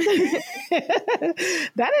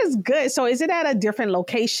 That is good. So is it at a different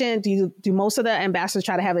location? Do most of the ambassadors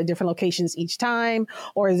try to have it at different locations each time?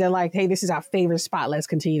 Or is it like, hey, this is our favorite spot, let's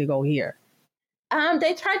continue to go here?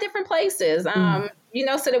 They try different places. You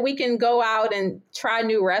know, so that we can go out and try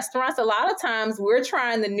new restaurants. A lot of times we're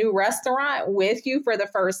trying the new restaurant with you for the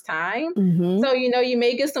first time. So, you know, you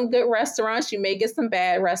may get some good restaurants, you may get some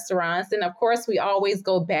bad restaurants. And of course, we always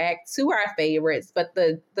go back to our favorites. But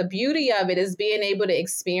the beauty of it is being able to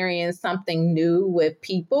experience something new with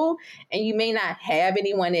people. And you may not have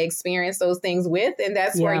anyone to experience those things with. And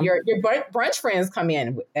that's where your brunch friends come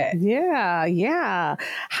in at. Yeah.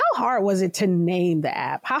 How hard was it to name the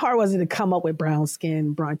app? How hard was it to come up with Brown Skin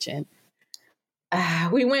Brunchin?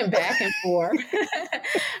 We went back and forth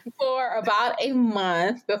for about a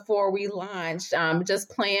month before we launched, just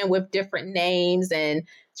playing with different names and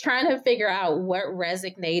trying to figure out what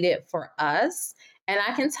resonated for us. And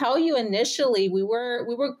I can tell you initially we were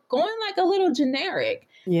going like a little generic.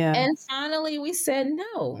 Yeah. And finally we said,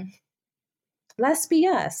 no, let's be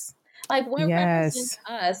us. Like what represents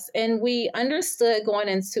us? And we understood going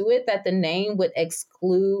into it that the name would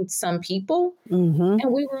exclude some people,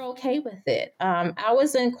 and we were okay with it. I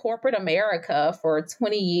was in corporate America for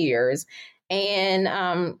 20 years, and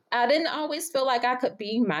I didn't always feel like I could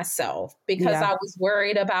be myself because I was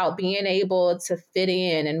worried about being able to fit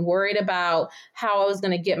in and worried about how I was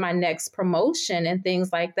going to get my next promotion and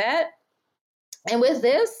things like that. And with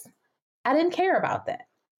this, I didn't care about that.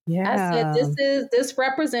 I said, this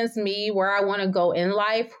represents me, where I want to go in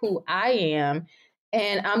life, who I am.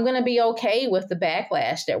 And I'm going to be okay with the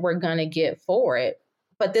backlash that we're going to get for it.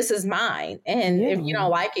 But this is mine. And if you don't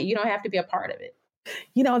like it, you don't have to be a part of it.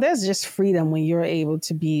 You know, there's just freedom when you're able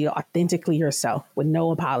to be authentically yourself with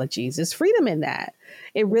no apologies. There's freedom in that.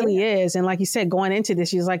 It really is. And like you said, going into this,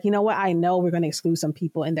 she's like, you know what? I know we're going to exclude some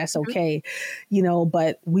people and that's okay, you know,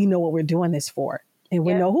 but we know what we're doing this for. And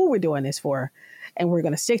we know who we're doing this for. And we're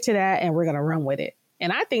going to stick to that and we're going to run with it.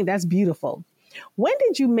 And I think that's beautiful. When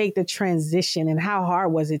did you make the transition and how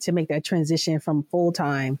hard was it to make that transition from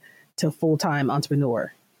full-time to full-time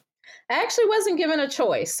entrepreneur? I actually wasn't given a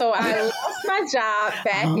choice. So I lost my job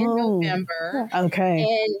back in November.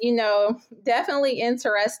 Okay. And, definitely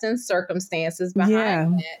interesting circumstances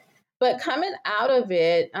behind that. But coming out of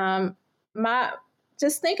it,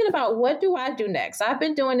 just thinking about what do I do next? I've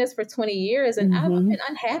been doing this for 20 years and I've been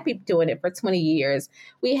unhappy doing it for 20 years.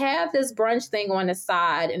 We have this brunch thing on the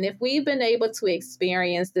side. And if we've been able to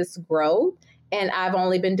experience this growth and I've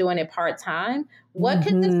only been doing it part-time, what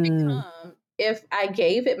could this become if I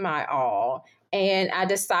gave it my all and I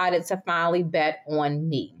decided to finally bet on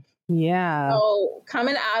me? Yeah. So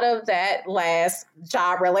coming out of that last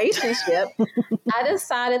job relationship, I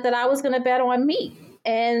decided that I was going to bet on me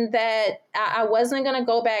and that I wasn't going to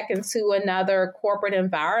go back into another corporate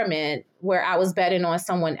environment where I was betting on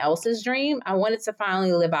someone else's dream. I wanted to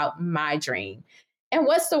finally live out my dream. And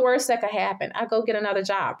what's the worst that could happen? I go get another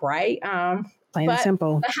job, right? Plain and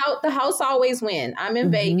simple. The house always win. I'm in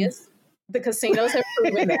Vegas. The casinos have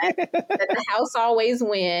proven that the house always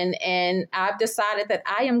win. And I've decided that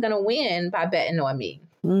I am going to win by betting on me.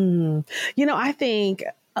 I think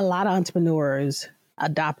a lot of entrepreneurs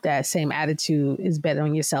adopt that same attitude, is bet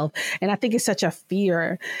on yourself. And I think it's such a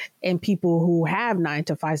fear in people who have 9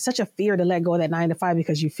 to 5, such a fear to let go of that 9 to 5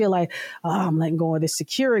 because you feel like, I'm letting go of this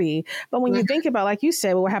security. But when you think about, like you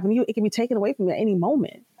said, what happened to you, it can be taken away from you at any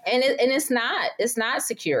moment. And it's not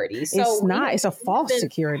security. So it's a false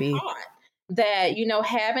security. That,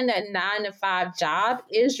 having that 9 to 5 job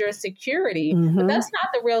is your security, but that's not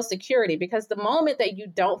the real security, because the moment that you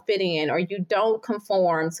don't fit in or you don't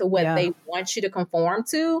conform to what they want you to conform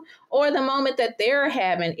to, or the moment that they're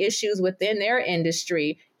having issues within their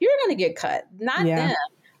industry, you're going to get cut, not them.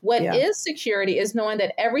 What is security is knowing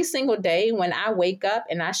that every single day when I wake up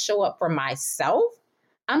and I show up for myself,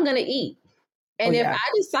 I'm going to eat. And if I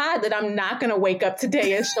decide that I'm not going to wake up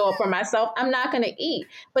today and show up for myself, I'm not going to eat.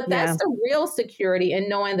 But that's the real security in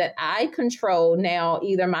knowing that I control now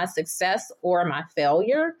either my success or my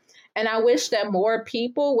failure. And I wish that more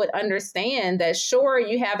people would understand that, sure,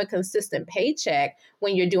 you have a consistent paycheck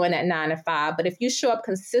when you're doing that 9 to 5. But if you show up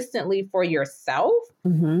consistently for yourself,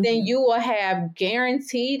 then you will have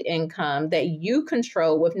guaranteed income that you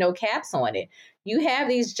control with no caps on it. You have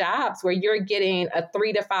these jobs where you're getting a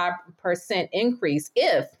 3 to 5% increase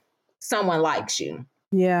if someone likes you.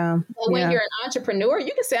 Yeah. But when you're an entrepreneur,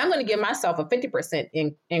 you can say, I'm going to give myself a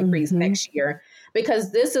 50% increase next year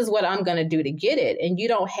because this is what I'm going to do to get it. And you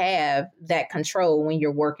don't have that control when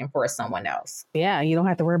you're working for someone else. Yeah. You don't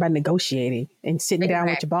have to worry about negotiating and sitting down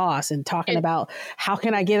with your boss and talking about how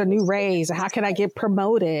can I get a new raise or how can I get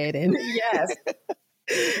promoted? And yes.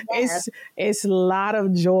 It's a lot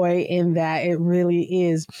of joy in that. It really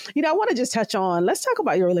is. I want to just touch on, let's talk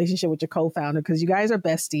about your relationship with your co-founder, because you guys are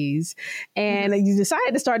besties and you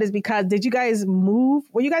decided to start this because did you guys move?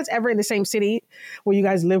 Were you guys ever in the same city where you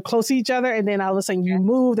guys live close to each other? And then all of a sudden you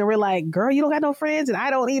moved and we're like, girl, you don't got no friends and I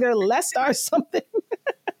don't either. Let's start something.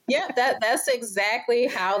 Yeah, that's exactly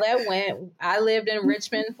how that went. I lived in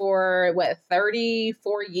Richmond for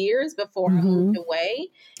 34 years before I moved away.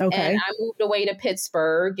 Okay. And I moved away to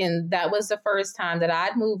Pittsburgh. And that was the first time that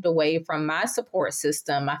I'd moved away from my support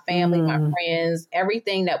system, my family, my friends,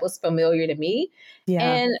 everything that was familiar to me. Yeah.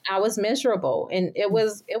 And I was miserable. And it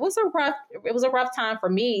was a rough time for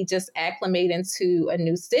me just acclimating to a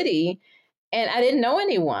new city. And I didn't know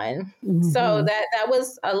anyone. So that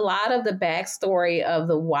was a lot of the backstory of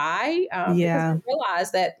the why. Because I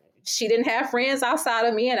realized that she didn't have friends outside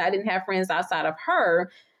of me and I didn't have friends outside of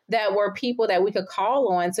her that were people that we could call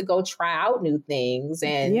on to go try out new things.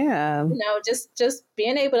 And, just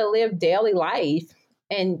being able to live daily life.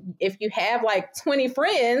 And if you have 20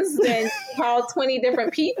 friends, then you call 20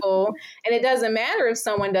 different people. And it doesn't matter if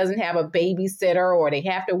someone doesn't have a babysitter or they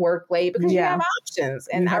have to work late because you have options.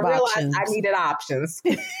 And I realized I needed options.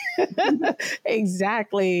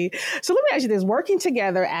 Exactly. So let me ask you this. Working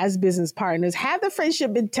together as business partners, have the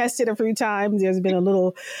friendship been tested a few times? There's been a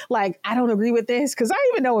little I don't agree with this. Because I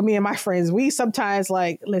even know with me and my friends, we sometimes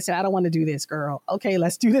listen, I don't want to do this, girl. Okay,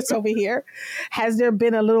 let's do this over here. Has there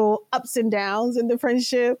been a little ups and downs in the friendship?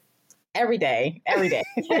 Every day.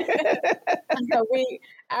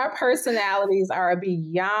 Our personalities are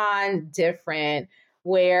beyond different,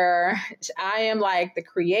 where I am the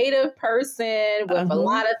creative person with a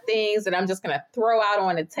lot of things that I'm just going to throw out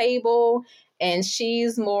on the table. And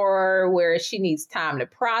she's more where she needs time to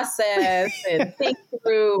process and think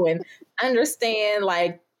through and understand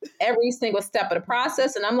every single step of the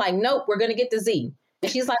process. And I'm like, nope, we're going to get to Z.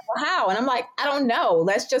 And she's like, well, how? And I'm like, I don't know.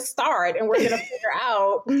 Let's just start. And we're going to figure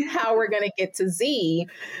out how we're going to get to Z.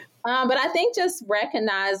 But I think just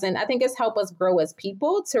recognizing, I think it's helped us grow as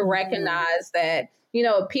people to recognize that, you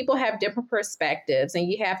know, people have different perspectives and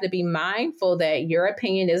you have to be mindful that your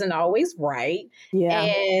opinion isn't always right. Yeah.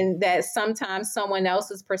 And that sometimes someone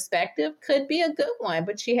else's perspective could be a good one,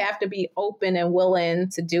 but you have to be open and willing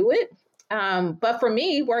to do it. But for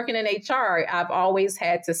me, working in HR, I've always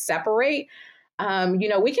had to separate. You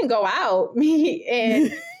know, we can go out, me and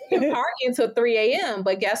you can party until 3 a.m.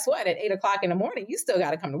 But guess what? At 8 o'clock in the morning, you still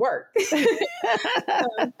got to come to work.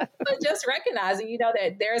 But just recognizing, you know,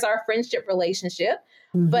 that there's our friendship relationship,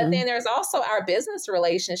 but then there's also our business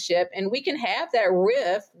relationship, and we can have that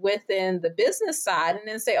riff within the business side and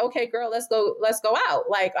then say, okay, girl, let's go out.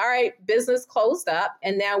 Like, all right, business closed up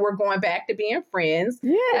and now we're going back to being friends.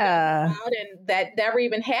 Yeah. And that never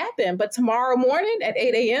even happened. But tomorrow morning at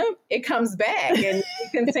 8 a.m., it comes back and we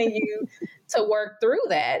continue to work through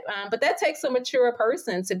that. But that takes a mature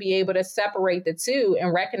person to be able to separate the two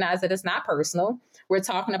and recognize that it's not personal. We're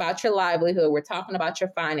talking about your livelihood. We're talking about your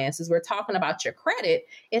finances. We're talking about your credit.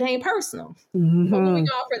 It ain't personal. But when we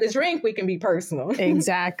go out for the drink, we can be personal.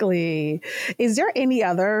 Exactly. Is there any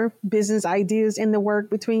other business ideas in the work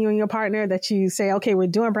between you and your partner that you say, okay, we're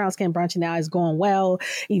doing brown skin brunch now, it's going well.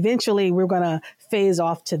 Eventually, we're going to phase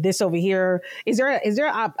off to this over here. Is there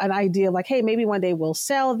an idea of like, hey, maybe one day we'll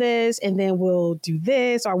sell this and then we'll do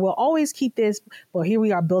this, or we'll always keep this, but here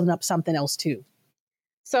we are building up something else too?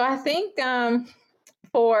 So I think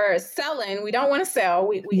for selling, we don't want to sell.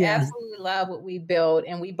 We absolutely love what we built,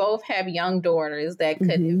 and we both have young daughters that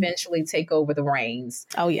could eventually take over the reins.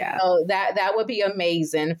 Oh yeah. So that would be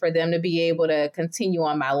amazing for them to be able to continue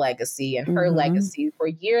on my legacy and her legacy for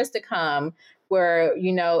years to come, where,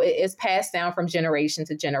 you know, it's passed down from generation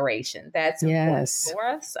to generation. That's important for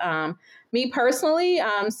us. Me personally,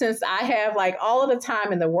 since I have like all of the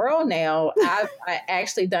time in the world now, I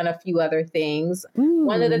actually done a few other things.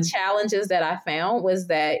 One of the challenges that I found was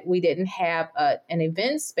that we didn't have an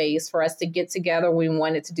event space for us to get together when we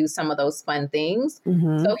wanted to do some of those fun things.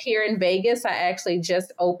 So here in Vegas, I actually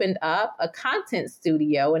just opened up a content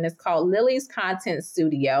studio, and it's called Lily's Content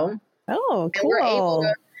Studio. Oh, cool. And we're able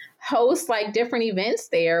to host like different events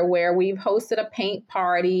there, where we've hosted a paint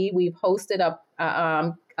party, we've hosted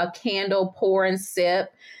a candle pour and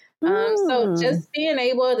sip. So just being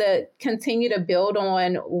able to continue to build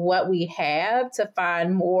on what we have to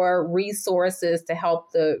find more resources to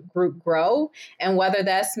help the group grow. And whether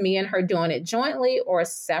that's me and her doing it jointly or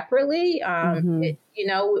separately, you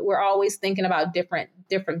know, we're always thinking about different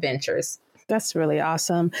ventures. That's really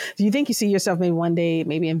awesome. Do you think you see yourself maybe one day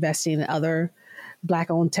maybe investing in other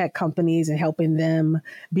Black-owned tech companies and helping them,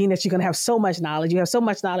 being that you're going to have so much knowledge? You have so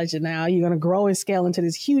much knowledge now. You're going to grow and scale into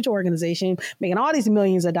this huge organization, making all these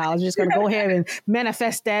millions of dollars. You're just going to go ahead and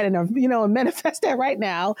manifest that and manifest that right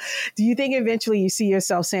now. Do you think eventually you see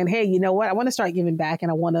yourself saying, hey, you know what? I want to start giving back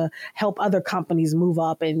and I want to help other companies move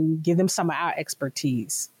up and give them some of our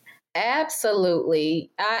expertise?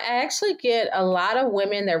 Absolutely. I actually get a lot of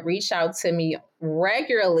women that reach out to me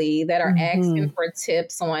regularly that are asking for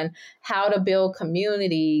tips on how to build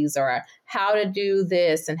communities or how to do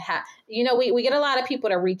this. And how, you know, we get a lot of people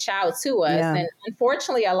to reach out to us. And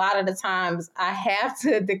unfortunately, a lot of the times I have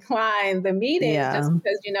to decline the meetings just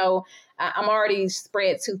because, you know, I'm already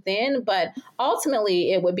spread too thin. But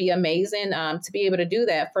ultimately, it would be amazing to be able to do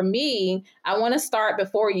that. For me, I want to start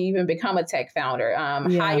before you even become a tech founder.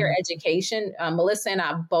 Higher education. Melissa and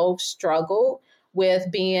I both struggled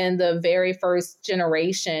with being the very first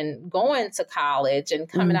generation going to college and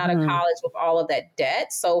coming out of college with all of that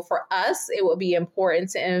debt. So for us, it would be important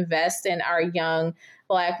to invest in our young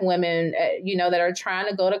Black women, you know, that are trying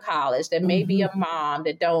to go to college, that may be a mom,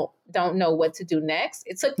 that don't know what to do next.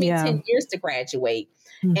 It took me 10 years to graduate.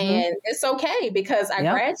 And it's okay because I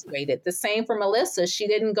graduated. The same for Melissa. She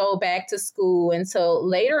didn't go back to school until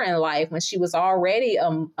later in life when she was already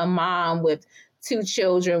a mom with 2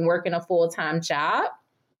 children working a full-time job.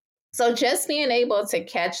 So just being able to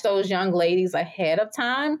catch those young ladies ahead of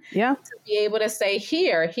time, to be able to say,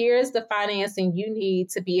 here's the financing you need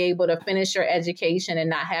to be able to finish your education and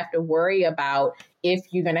not have to worry about if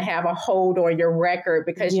you're going to have a hold on your record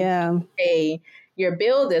because you can't pay your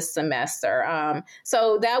bill this semester.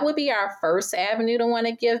 So that would be our first avenue to want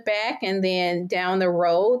to give back. And then down the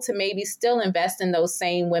road to maybe still invest in those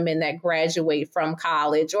same women that graduate from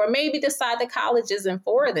college or maybe decide that college isn't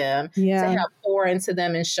for them to help pour into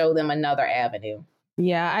them and show them another avenue.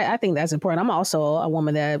 Yeah, I think that's important. I'm also a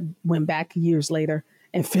woman that went back years later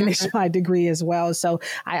and finished my degree as well. So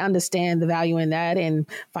I understand the value in that and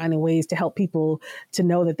finding ways to help people to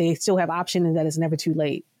know that they still have options and that it's never too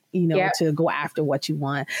late. to go after what you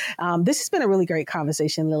want. This has been a really great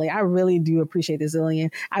conversation, Lily. I really do appreciate this,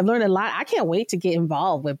 Lillian. I've learned a lot. I can't wait to get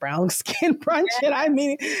involved with Brown Skin Brunchin. I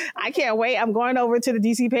mean, I can't wait. I'm going over to the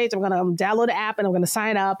DC page. I'm going to download the app and I'm going to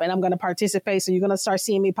sign up and I'm going to participate. So you're going to start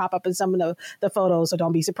seeing me pop up in some of the photos. So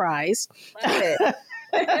don't be surprised. Love it.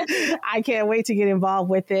 I can't wait to get involved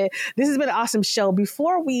with it. This has been an awesome show.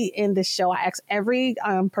 Before we end the show, I ask every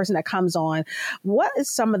person that comes on, what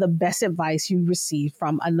is some of the best advice you received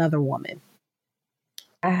from another woman?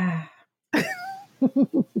 It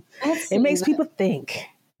makes people think.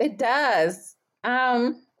 It does.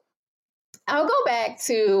 I'll go back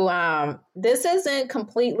to this isn't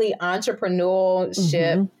completely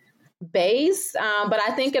entrepreneurship based, but I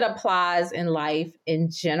think it applies in life in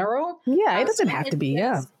general. Yeah, it doesn't have to be.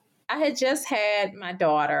 Yeah. I had just had my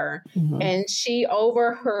daughter and she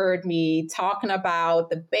overheard me talking about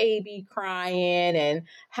the baby crying and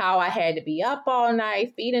how I had to be up all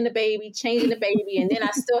night, feeding the baby, changing the baby. And then I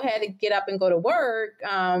still had to get up and go to work.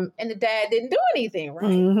 And the dad didn't do anything,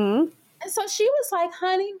 right? And so she was like,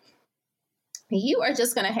 honey, you are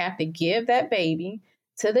just going to have to give that baby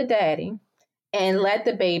to the daddy and let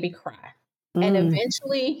the baby cry. And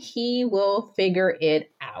eventually he will figure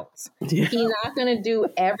it out. Yeah. He's not going to do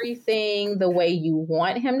everything the way you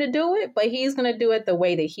want him to do it, but he's going to do it the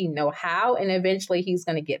way that he know how. And eventually he's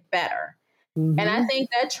going to get better. And I think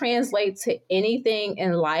that translates to anything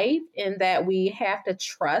in life, in that we have to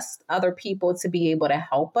trust other people to be able to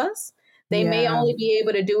help us. They may only be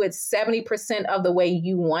able to do it 70% of the way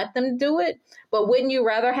you want them to do it. But wouldn't you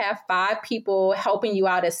rather have 5 people helping you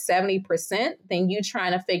out at 70% than you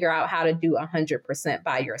trying to figure out how to do 100%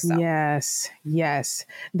 by yourself? Yes.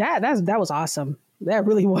 That was awesome. That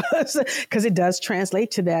really was, because it does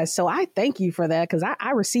translate to that. So I thank you for that, because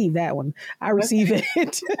I received that one. I received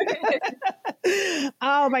it.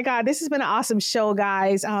 Oh my God. This has been an awesome show,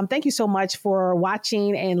 guys. Thank you so much for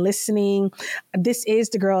watching and listening. This is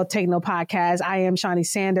the Girl Techno Podcast. I am Shawnee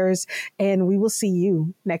Sanders, and we will see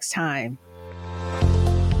you next time.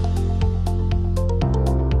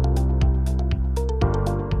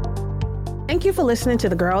 Thank you for listening to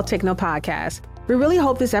the Girl Techno Podcast. We really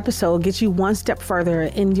hope this episode gets you one step further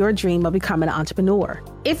in your dream of becoming an entrepreneur.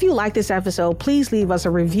 If you like this episode, please leave us a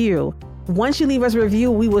review. Once you leave us a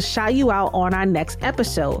review, we will shout you out on our next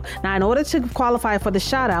episode. Now, in order to qualify for the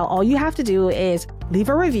shout out, all you have to do is leave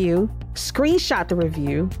a review, screenshot the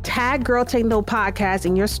review, tag Girl Techno Podcast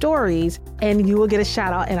in your stories, and you will get a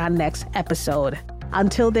shout out in our next episode.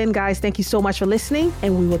 Until then, guys, thank you so much for listening,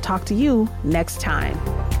 and we will talk to you next time.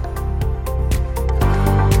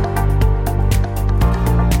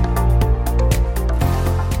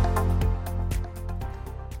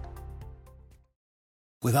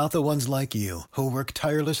 Without the ones like you, who work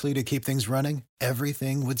tirelessly to keep things running,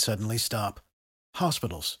 everything would suddenly stop.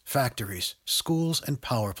 Hospitals, factories, schools, and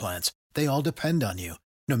power plants, they all depend on you.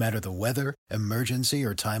 No matter the weather, emergency,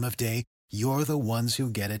 or time of day, you're the ones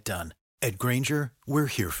who get it done. At Grainger, we're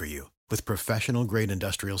here for you with professional-grade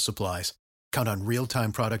industrial supplies. Count on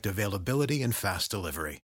real-time product availability and fast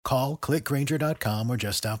delivery. Call, click Grainger.com, or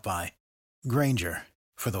just stop by. Grainger,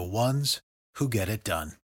 for the ones who get it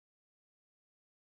done.